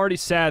already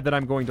sad that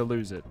I'm going to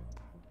lose it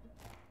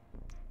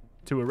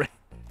to a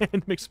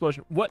random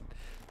explosion. What?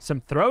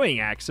 Some throwing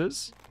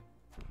axes.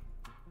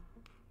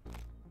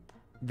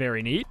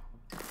 Very neat.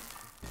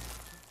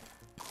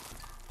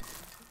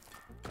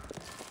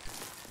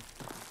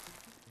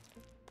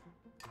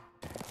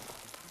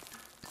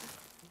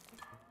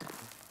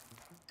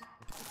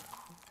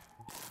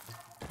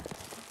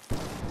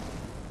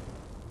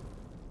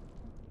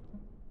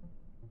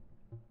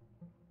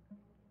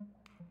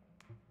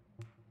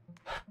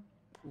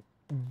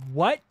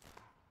 What?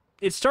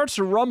 It starts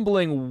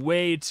rumbling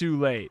way too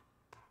late.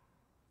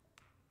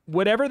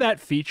 Whatever that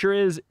feature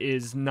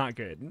is not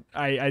good.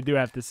 I do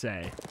have to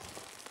say.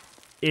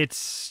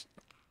 It's...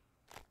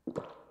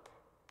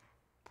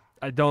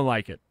 I don't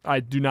like it. I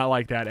do not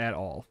like that at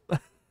all.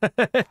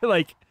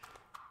 Like...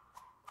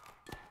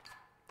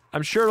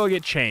 I'm sure it'll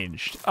get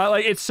changed.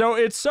 Like, it's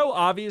so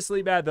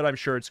obviously bad that I'm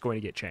sure it's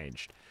going to get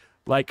changed.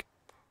 Like,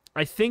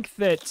 I think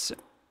that...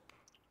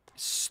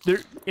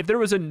 if there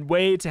was a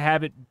way to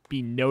have it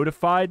be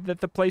notified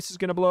that the place is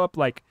going to blow up,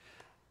 like,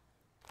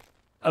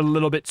 a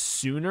little bit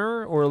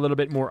sooner or a little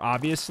bit more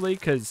obviously,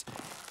 because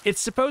it's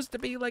supposed to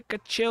be, like, a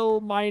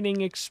chill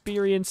mining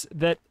experience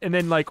that, and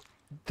then, like,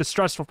 the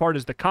stressful part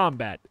is the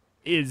combat,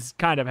 is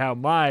kind of how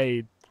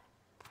my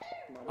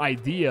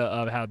idea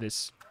of how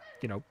this,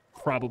 you know,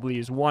 probably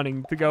is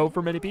wanting to go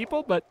for many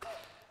people, but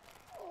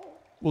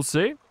we'll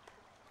see.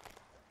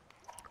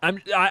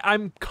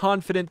 I'm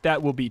confident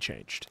that will be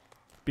changed.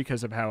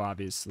 Because of how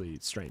obviously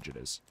strange it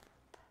is.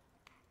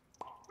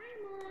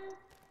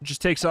 It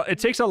just takes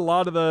a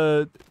lot of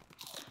the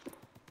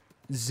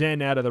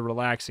zen out of the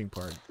relaxing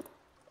part.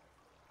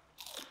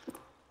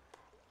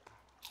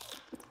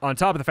 On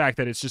top of the fact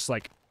that it's just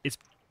like, it's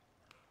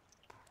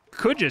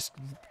could just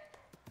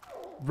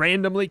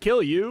randomly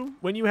kill you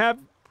when you have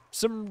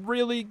some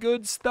really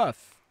good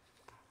stuff.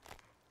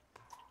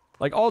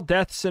 Like, all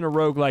deaths in a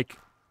roguelike,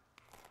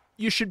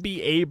 you should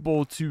be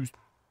able to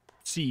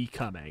see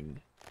coming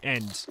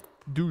and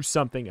do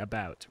something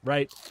about,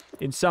 right?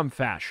 In some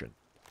fashion.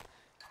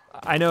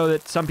 I know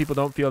that some people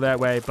don't feel that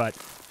way, but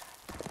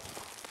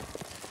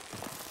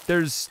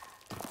there's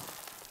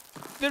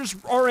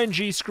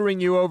RNG screwing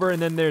you over,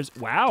 and then there's...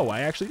 Wow, I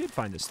actually did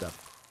find this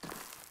stuff.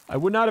 I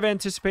would not have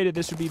anticipated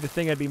this would be the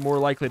thing I'd be more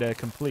likely to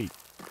complete.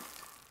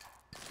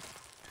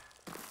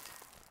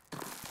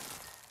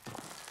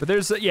 But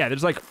there's, yeah,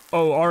 there's like,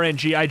 oh,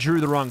 RNG, I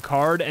drew the wrong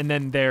card, and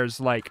then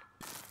there's like...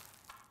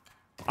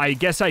 I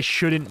guess I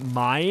shouldn't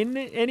mine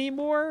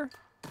anymore,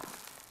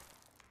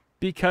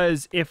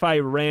 because if I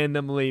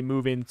randomly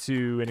move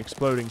into an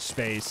exploding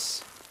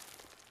space,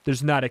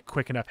 there's not a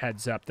quick enough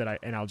heads up that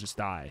I'll just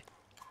die.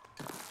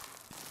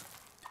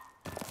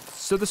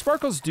 So the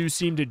sparkles do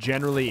seem to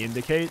generally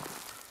indicate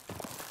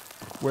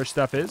where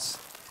stuff is.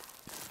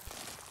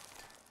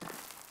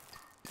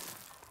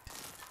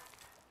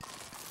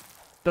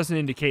 Doesn't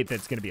indicate that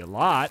it's going to be a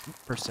lot,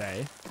 per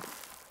se.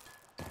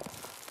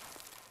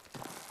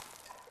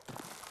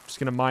 Just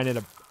gonna mine at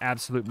an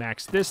absolute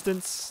max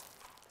distance.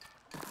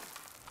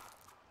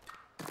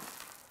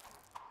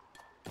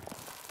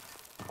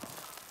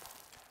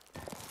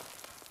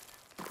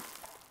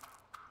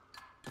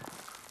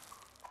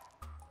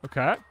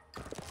 Okay.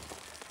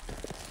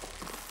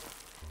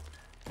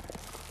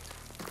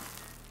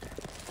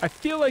 I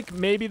feel like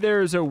maybe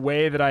there's a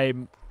way that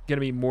I'm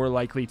gonna be more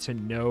likely to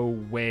know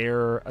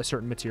where a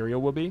certain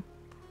material will be.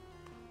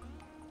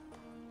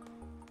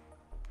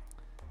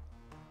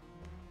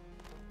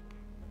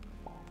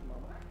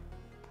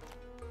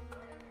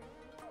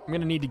 I'm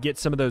gonna need to get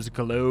some of those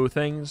glow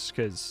things,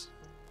 because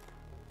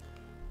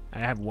I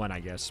have one, I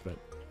guess, but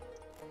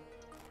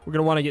we're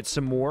gonna want to get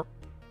some more,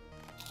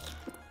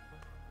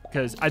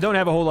 because I don't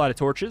have a whole lot of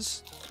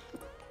torches.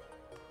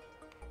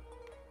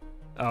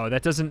 Oh,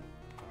 that doesn't...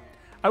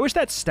 I wish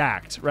that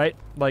stacked, right?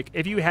 Like,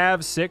 if you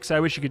have 6, I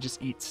wish you could just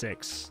eat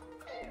 6.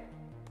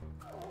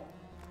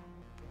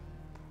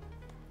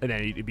 And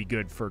then it'd be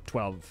good for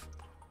 12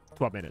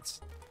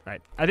 minutes,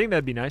 right? I think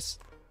that'd be nice.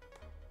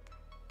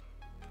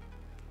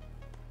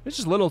 There's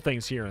just little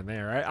things here and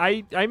there.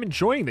 I'm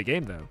enjoying the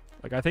game, though.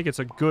 Like, I think it's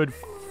a good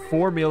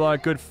formula,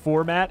 good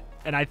format,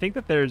 and I think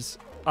that there's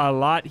a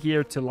lot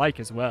here to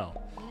like as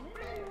well.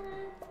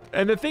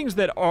 And the things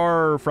that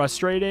are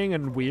frustrating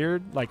and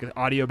weird, like the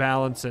audio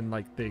balance and,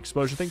 like, the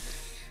explosion thing,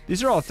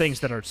 these are all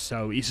things that are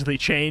so easily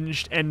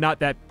changed, and not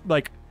that,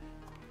 like,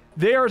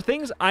 they are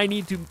things I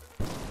need to...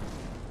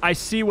 I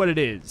see what it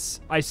is.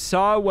 I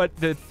saw what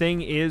the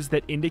thing is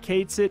that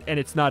indicates it, and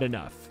it's not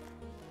enough.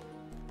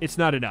 It's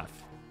not enough.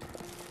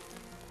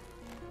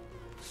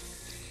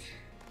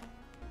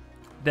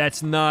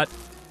 That's not...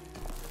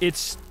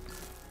 It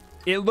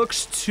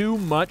looks too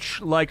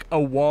much like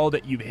a wall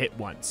that you've hit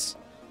once.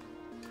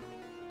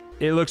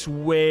 It looks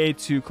way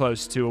too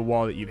close to a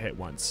wall that you've hit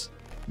once.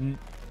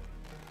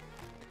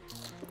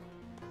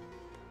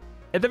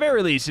 At the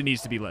very least, it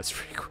needs to be less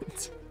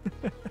frequent.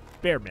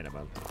 Bare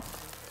minimum.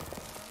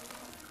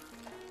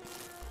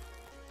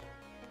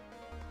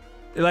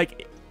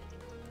 Like,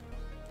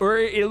 or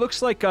it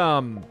looks like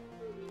coal.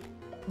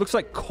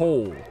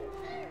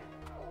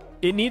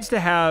 It needs to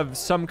have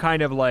some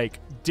kind of like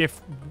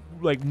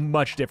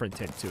much different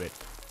tint to it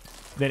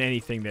than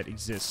anything that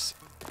exists,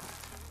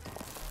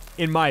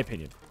 in my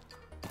opinion,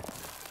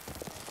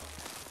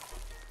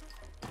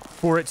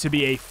 for it to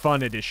be a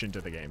fun addition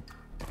to the game.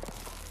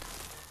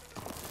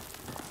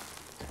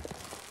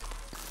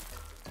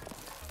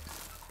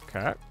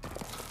 Okay.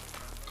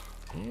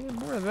 And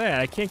more of that.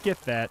 I can't get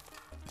that.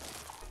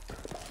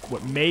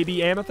 What,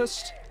 maybe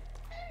amethyst?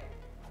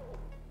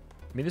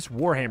 I mean, this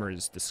Warhammer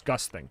is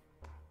disgusting.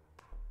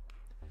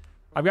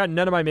 I've got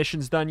none of my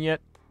missions done yet.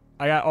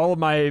 I got all of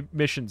my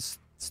missions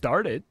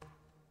started.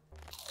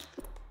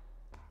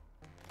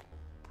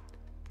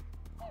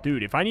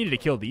 Dude, if I needed to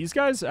kill these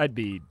guys, I'd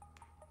be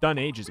done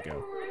ages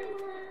ago.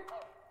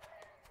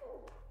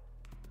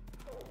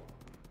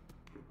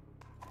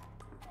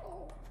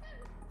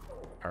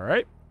 All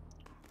right.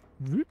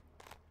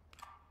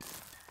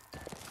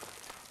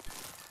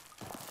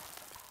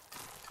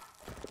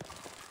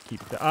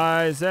 Keep the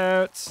eyes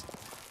out.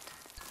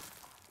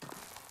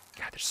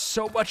 God, there's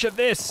so much of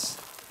this.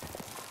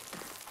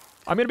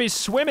 I'm going to be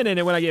swimming in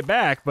it when I get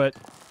back, but...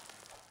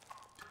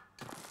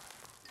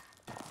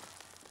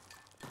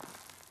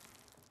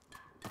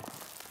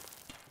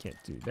 Can't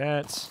do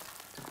that.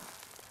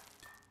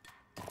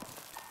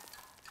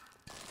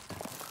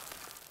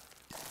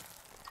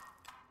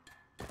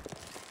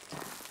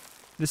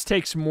 This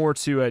takes more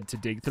to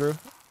dig through.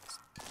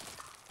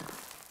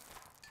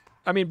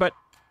 I mean, but...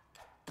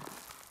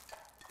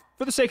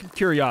 For the sake of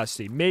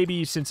curiosity,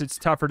 maybe since it's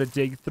tougher to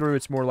dig through,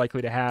 it's more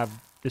likely to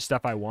have the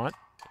stuff I want.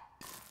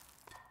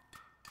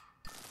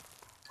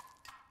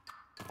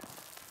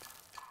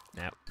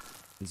 Now,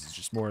 this is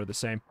just more of the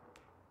same.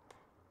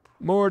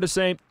 More of the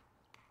same.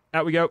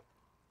 Out we go.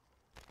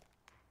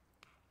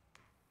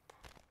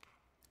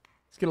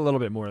 Let's get a little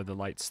bit more of the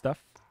light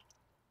stuff.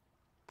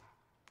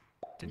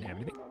 Didn't have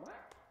anything.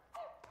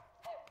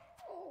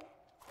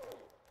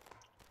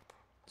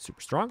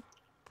 Super strong.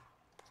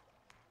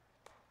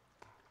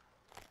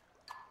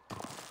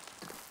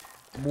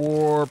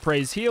 More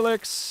praise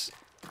helix.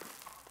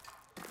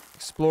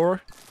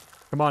 Explore.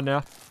 Come on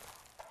now.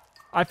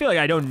 I feel like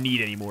I don't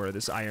need any more of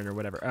this iron or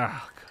whatever.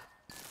 Ugh.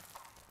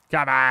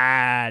 Come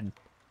on.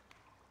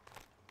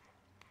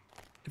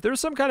 If there's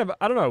some kind of,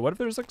 I don't know, what if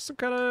there's like some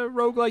kind of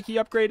roguelike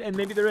upgrade? And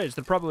maybe there is.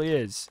 There probably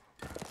is.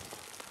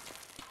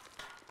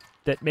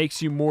 That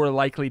makes you more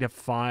likely to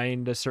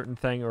find a certain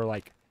thing, or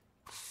like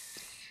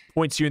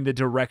points you in the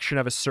direction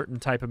of a certain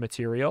type of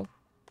material.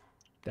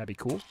 That'd be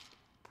cool.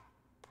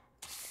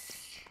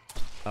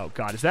 Oh,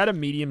 God. Is that a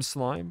medium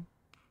slime?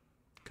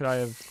 Could I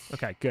have...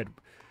 Okay, good.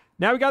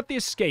 Now we got the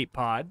escape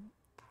pod.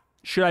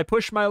 Should I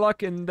push my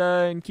luck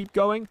and keep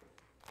going?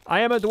 I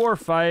am a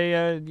dwarf.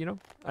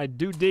 I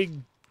do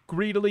dig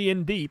greedily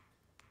and deep.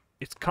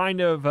 It's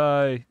kind of,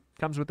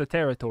 comes with the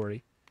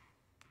territory.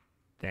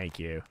 Thank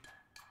you.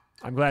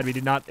 I'm glad we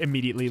did not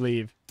immediately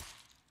leave.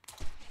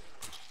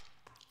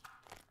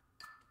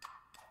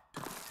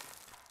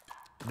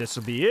 This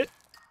will be it.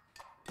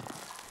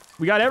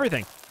 We got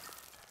everything.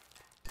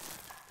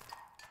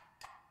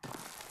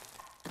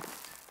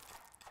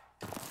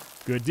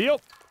 Good deal.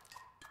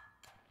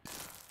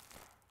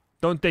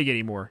 Don't dig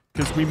anymore,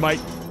 because we might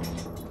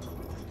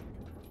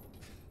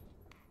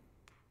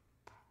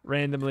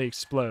randomly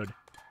explode.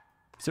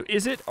 So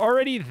is it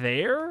already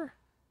there?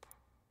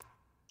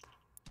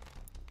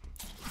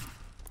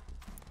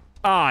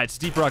 Ah, it's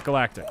Deep Rock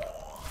Galactic.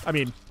 I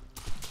mean...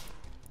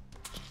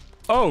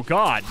 Oh,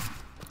 God.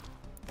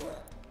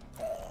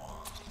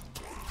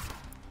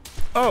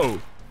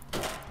 Oh.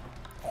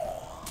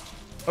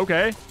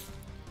 Okay.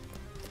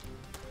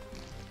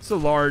 It's a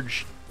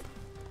large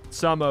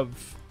sum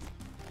of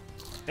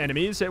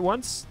enemies at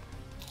once.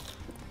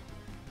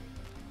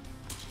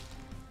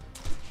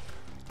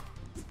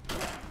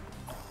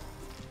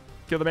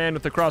 Kill the man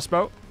with the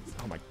crossbow.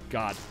 Oh my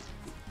god.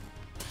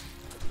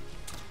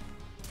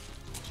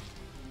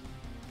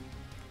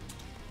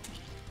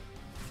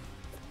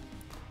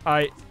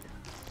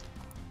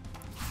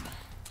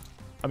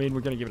 I mean,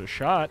 we're gonna give it a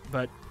shot,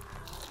 but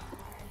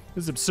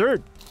this is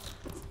absurd.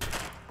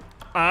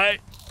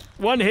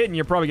 One hit and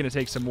you're probably gonna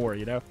take some more,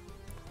 you know?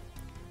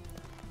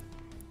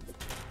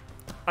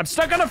 I'm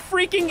stuck on a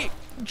freaking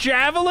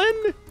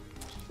javelin?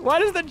 Why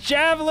does the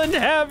javelin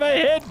have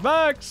a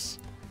hitbox?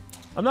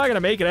 I'm not gonna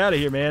make it out of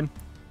here, man.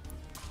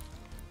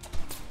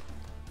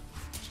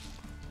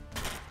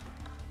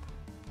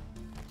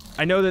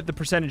 I know that the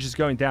percentage is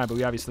going down, but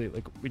we obviously,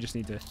 like, we just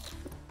need to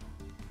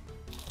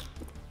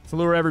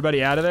lure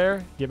everybody out of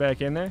there. Get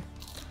back in there.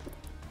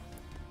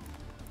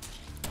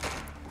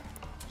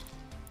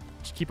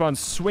 Just keep on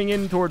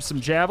swinging towards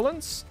some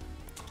javelins.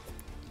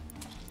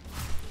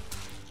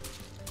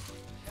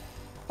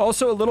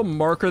 Also, a little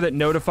marker that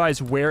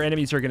notifies where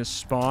enemies are going to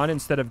spawn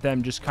instead of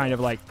them just kind of,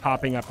 like,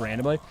 popping up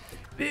randomly.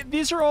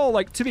 These are all,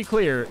 like, to be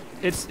clear,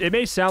 it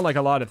may sound like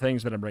a lot of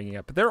things that I'm bringing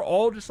up, but they're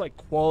all just, like,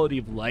 quality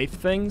of life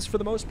things for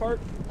the most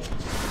part.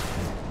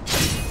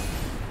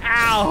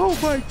 Ow! Oh,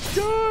 my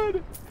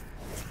God!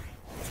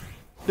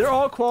 They're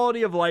all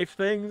quality of life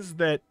things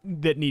that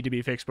need to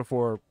be fixed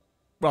before...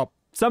 Well,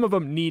 some of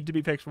them need to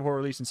be fixed before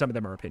release, and some of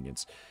them are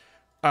opinions.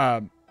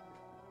 Well,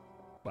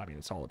 I mean,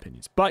 it's all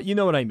opinions. But you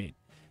know what I mean.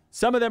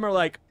 Some of them are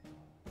like...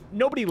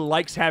 Nobody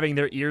likes having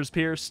their ears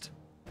pierced.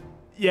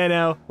 You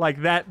know?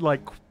 Like that,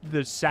 like,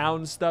 the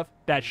sound stuff,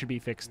 that should be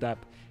fixed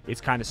up.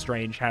 It's kind of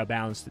strange how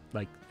balanced...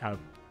 Like, how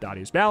the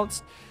audio is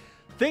balanced.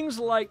 Things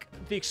like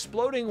the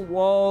exploding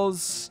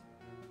walls...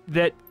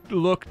 that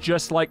look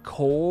just like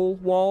coal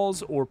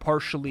walls or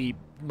partially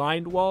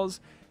mined walls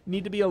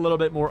need to be a little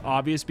bit more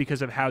obvious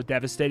because of how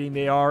devastating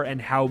they are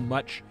and how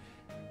much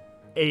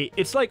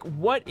it's like,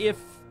 what if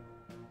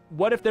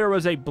there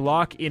was a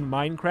block in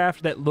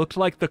Minecraft that looked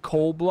like the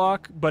coal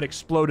block but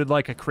exploded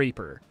like a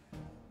creeper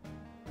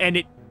and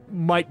it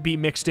might be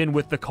mixed in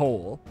with the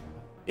coal.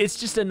 It's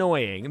just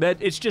annoying. That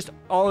it's just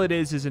all it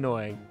is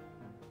annoying.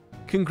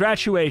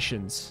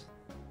 Congratulations.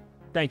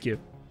 Thank you.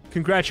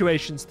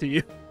 Congratulations to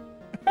you.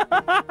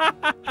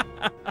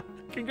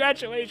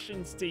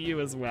 Congratulations to you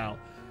as well.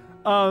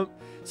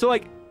 So,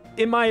 like,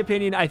 in my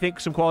opinion, I think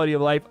some quality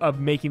of life of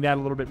making that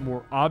a little bit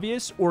more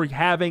obvious or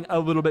having a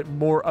little bit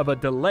more of a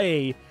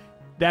delay,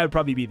 that would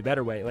probably be the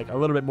better way. Like, a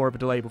little bit more of a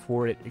delay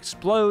before it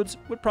explodes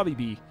would probably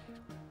be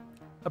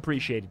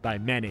appreciated by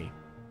many.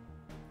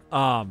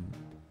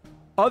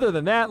 Other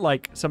than that,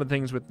 like, some of the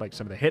things with, like,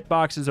 some of the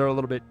hitboxes are a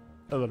little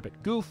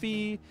bit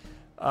goofy.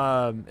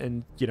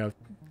 And, you know, a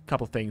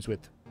couple things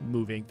with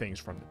moving things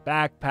from the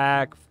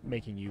backpack,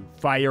 making you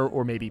fire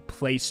or maybe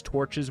place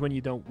torches when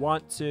you don't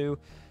want to.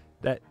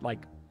 That, like,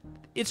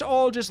 it's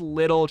all just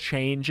little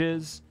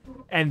changes,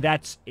 and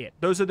that's it.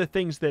 Those are the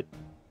things that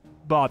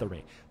bother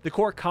me. The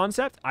core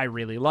concept, I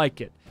really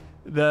like it.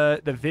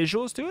 The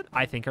visuals to it,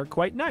 I think, are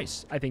quite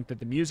nice. I think that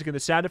the music and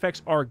the sound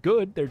effects are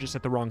good. They're just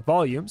at the wrong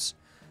volumes.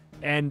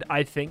 And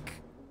I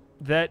think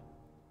that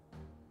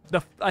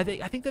I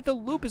think that the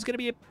loop is going to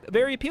be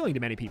very appealing to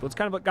many people. It's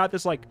kind of got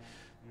this, like,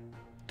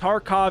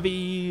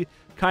 Tarkov-y,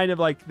 kind of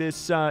like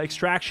this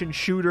extraction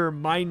shooter,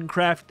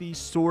 Minecraft-y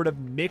sort of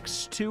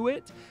mix to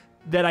it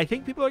that I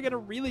think people are going to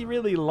really,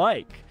 really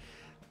like.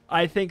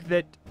 I think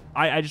that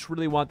I just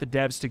really want the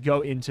devs to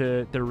go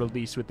into their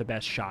release with the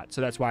best shot.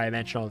 So that's why I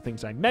mentioned all the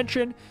things I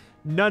mentioned.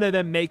 None of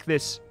them make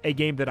this a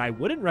game that I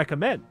wouldn't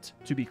recommend,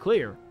 to be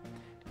clear.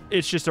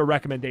 It's just a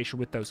recommendation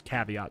with those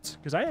caveats,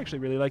 because I actually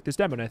really like this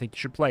demo, and I think you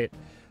should play it.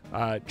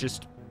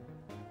 Just,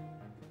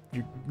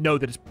 you know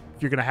that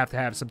you're going to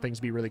have some things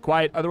be really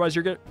quiet. Otherwise,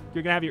 you're gonna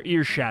have your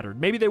ears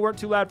shattered. Maybe they weren't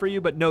too loud for you,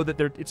 but know that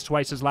it's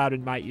twice as loud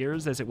in my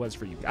ears as it was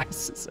for you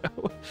guys. So,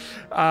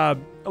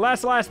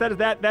 alas,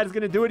 that is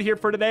going to do it here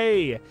for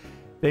today.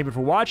 Thank you for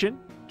watching.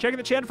 Check out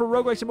the channel for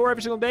roguelikes and more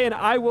every single day, and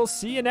I will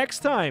see you next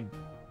time.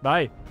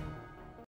 Bye.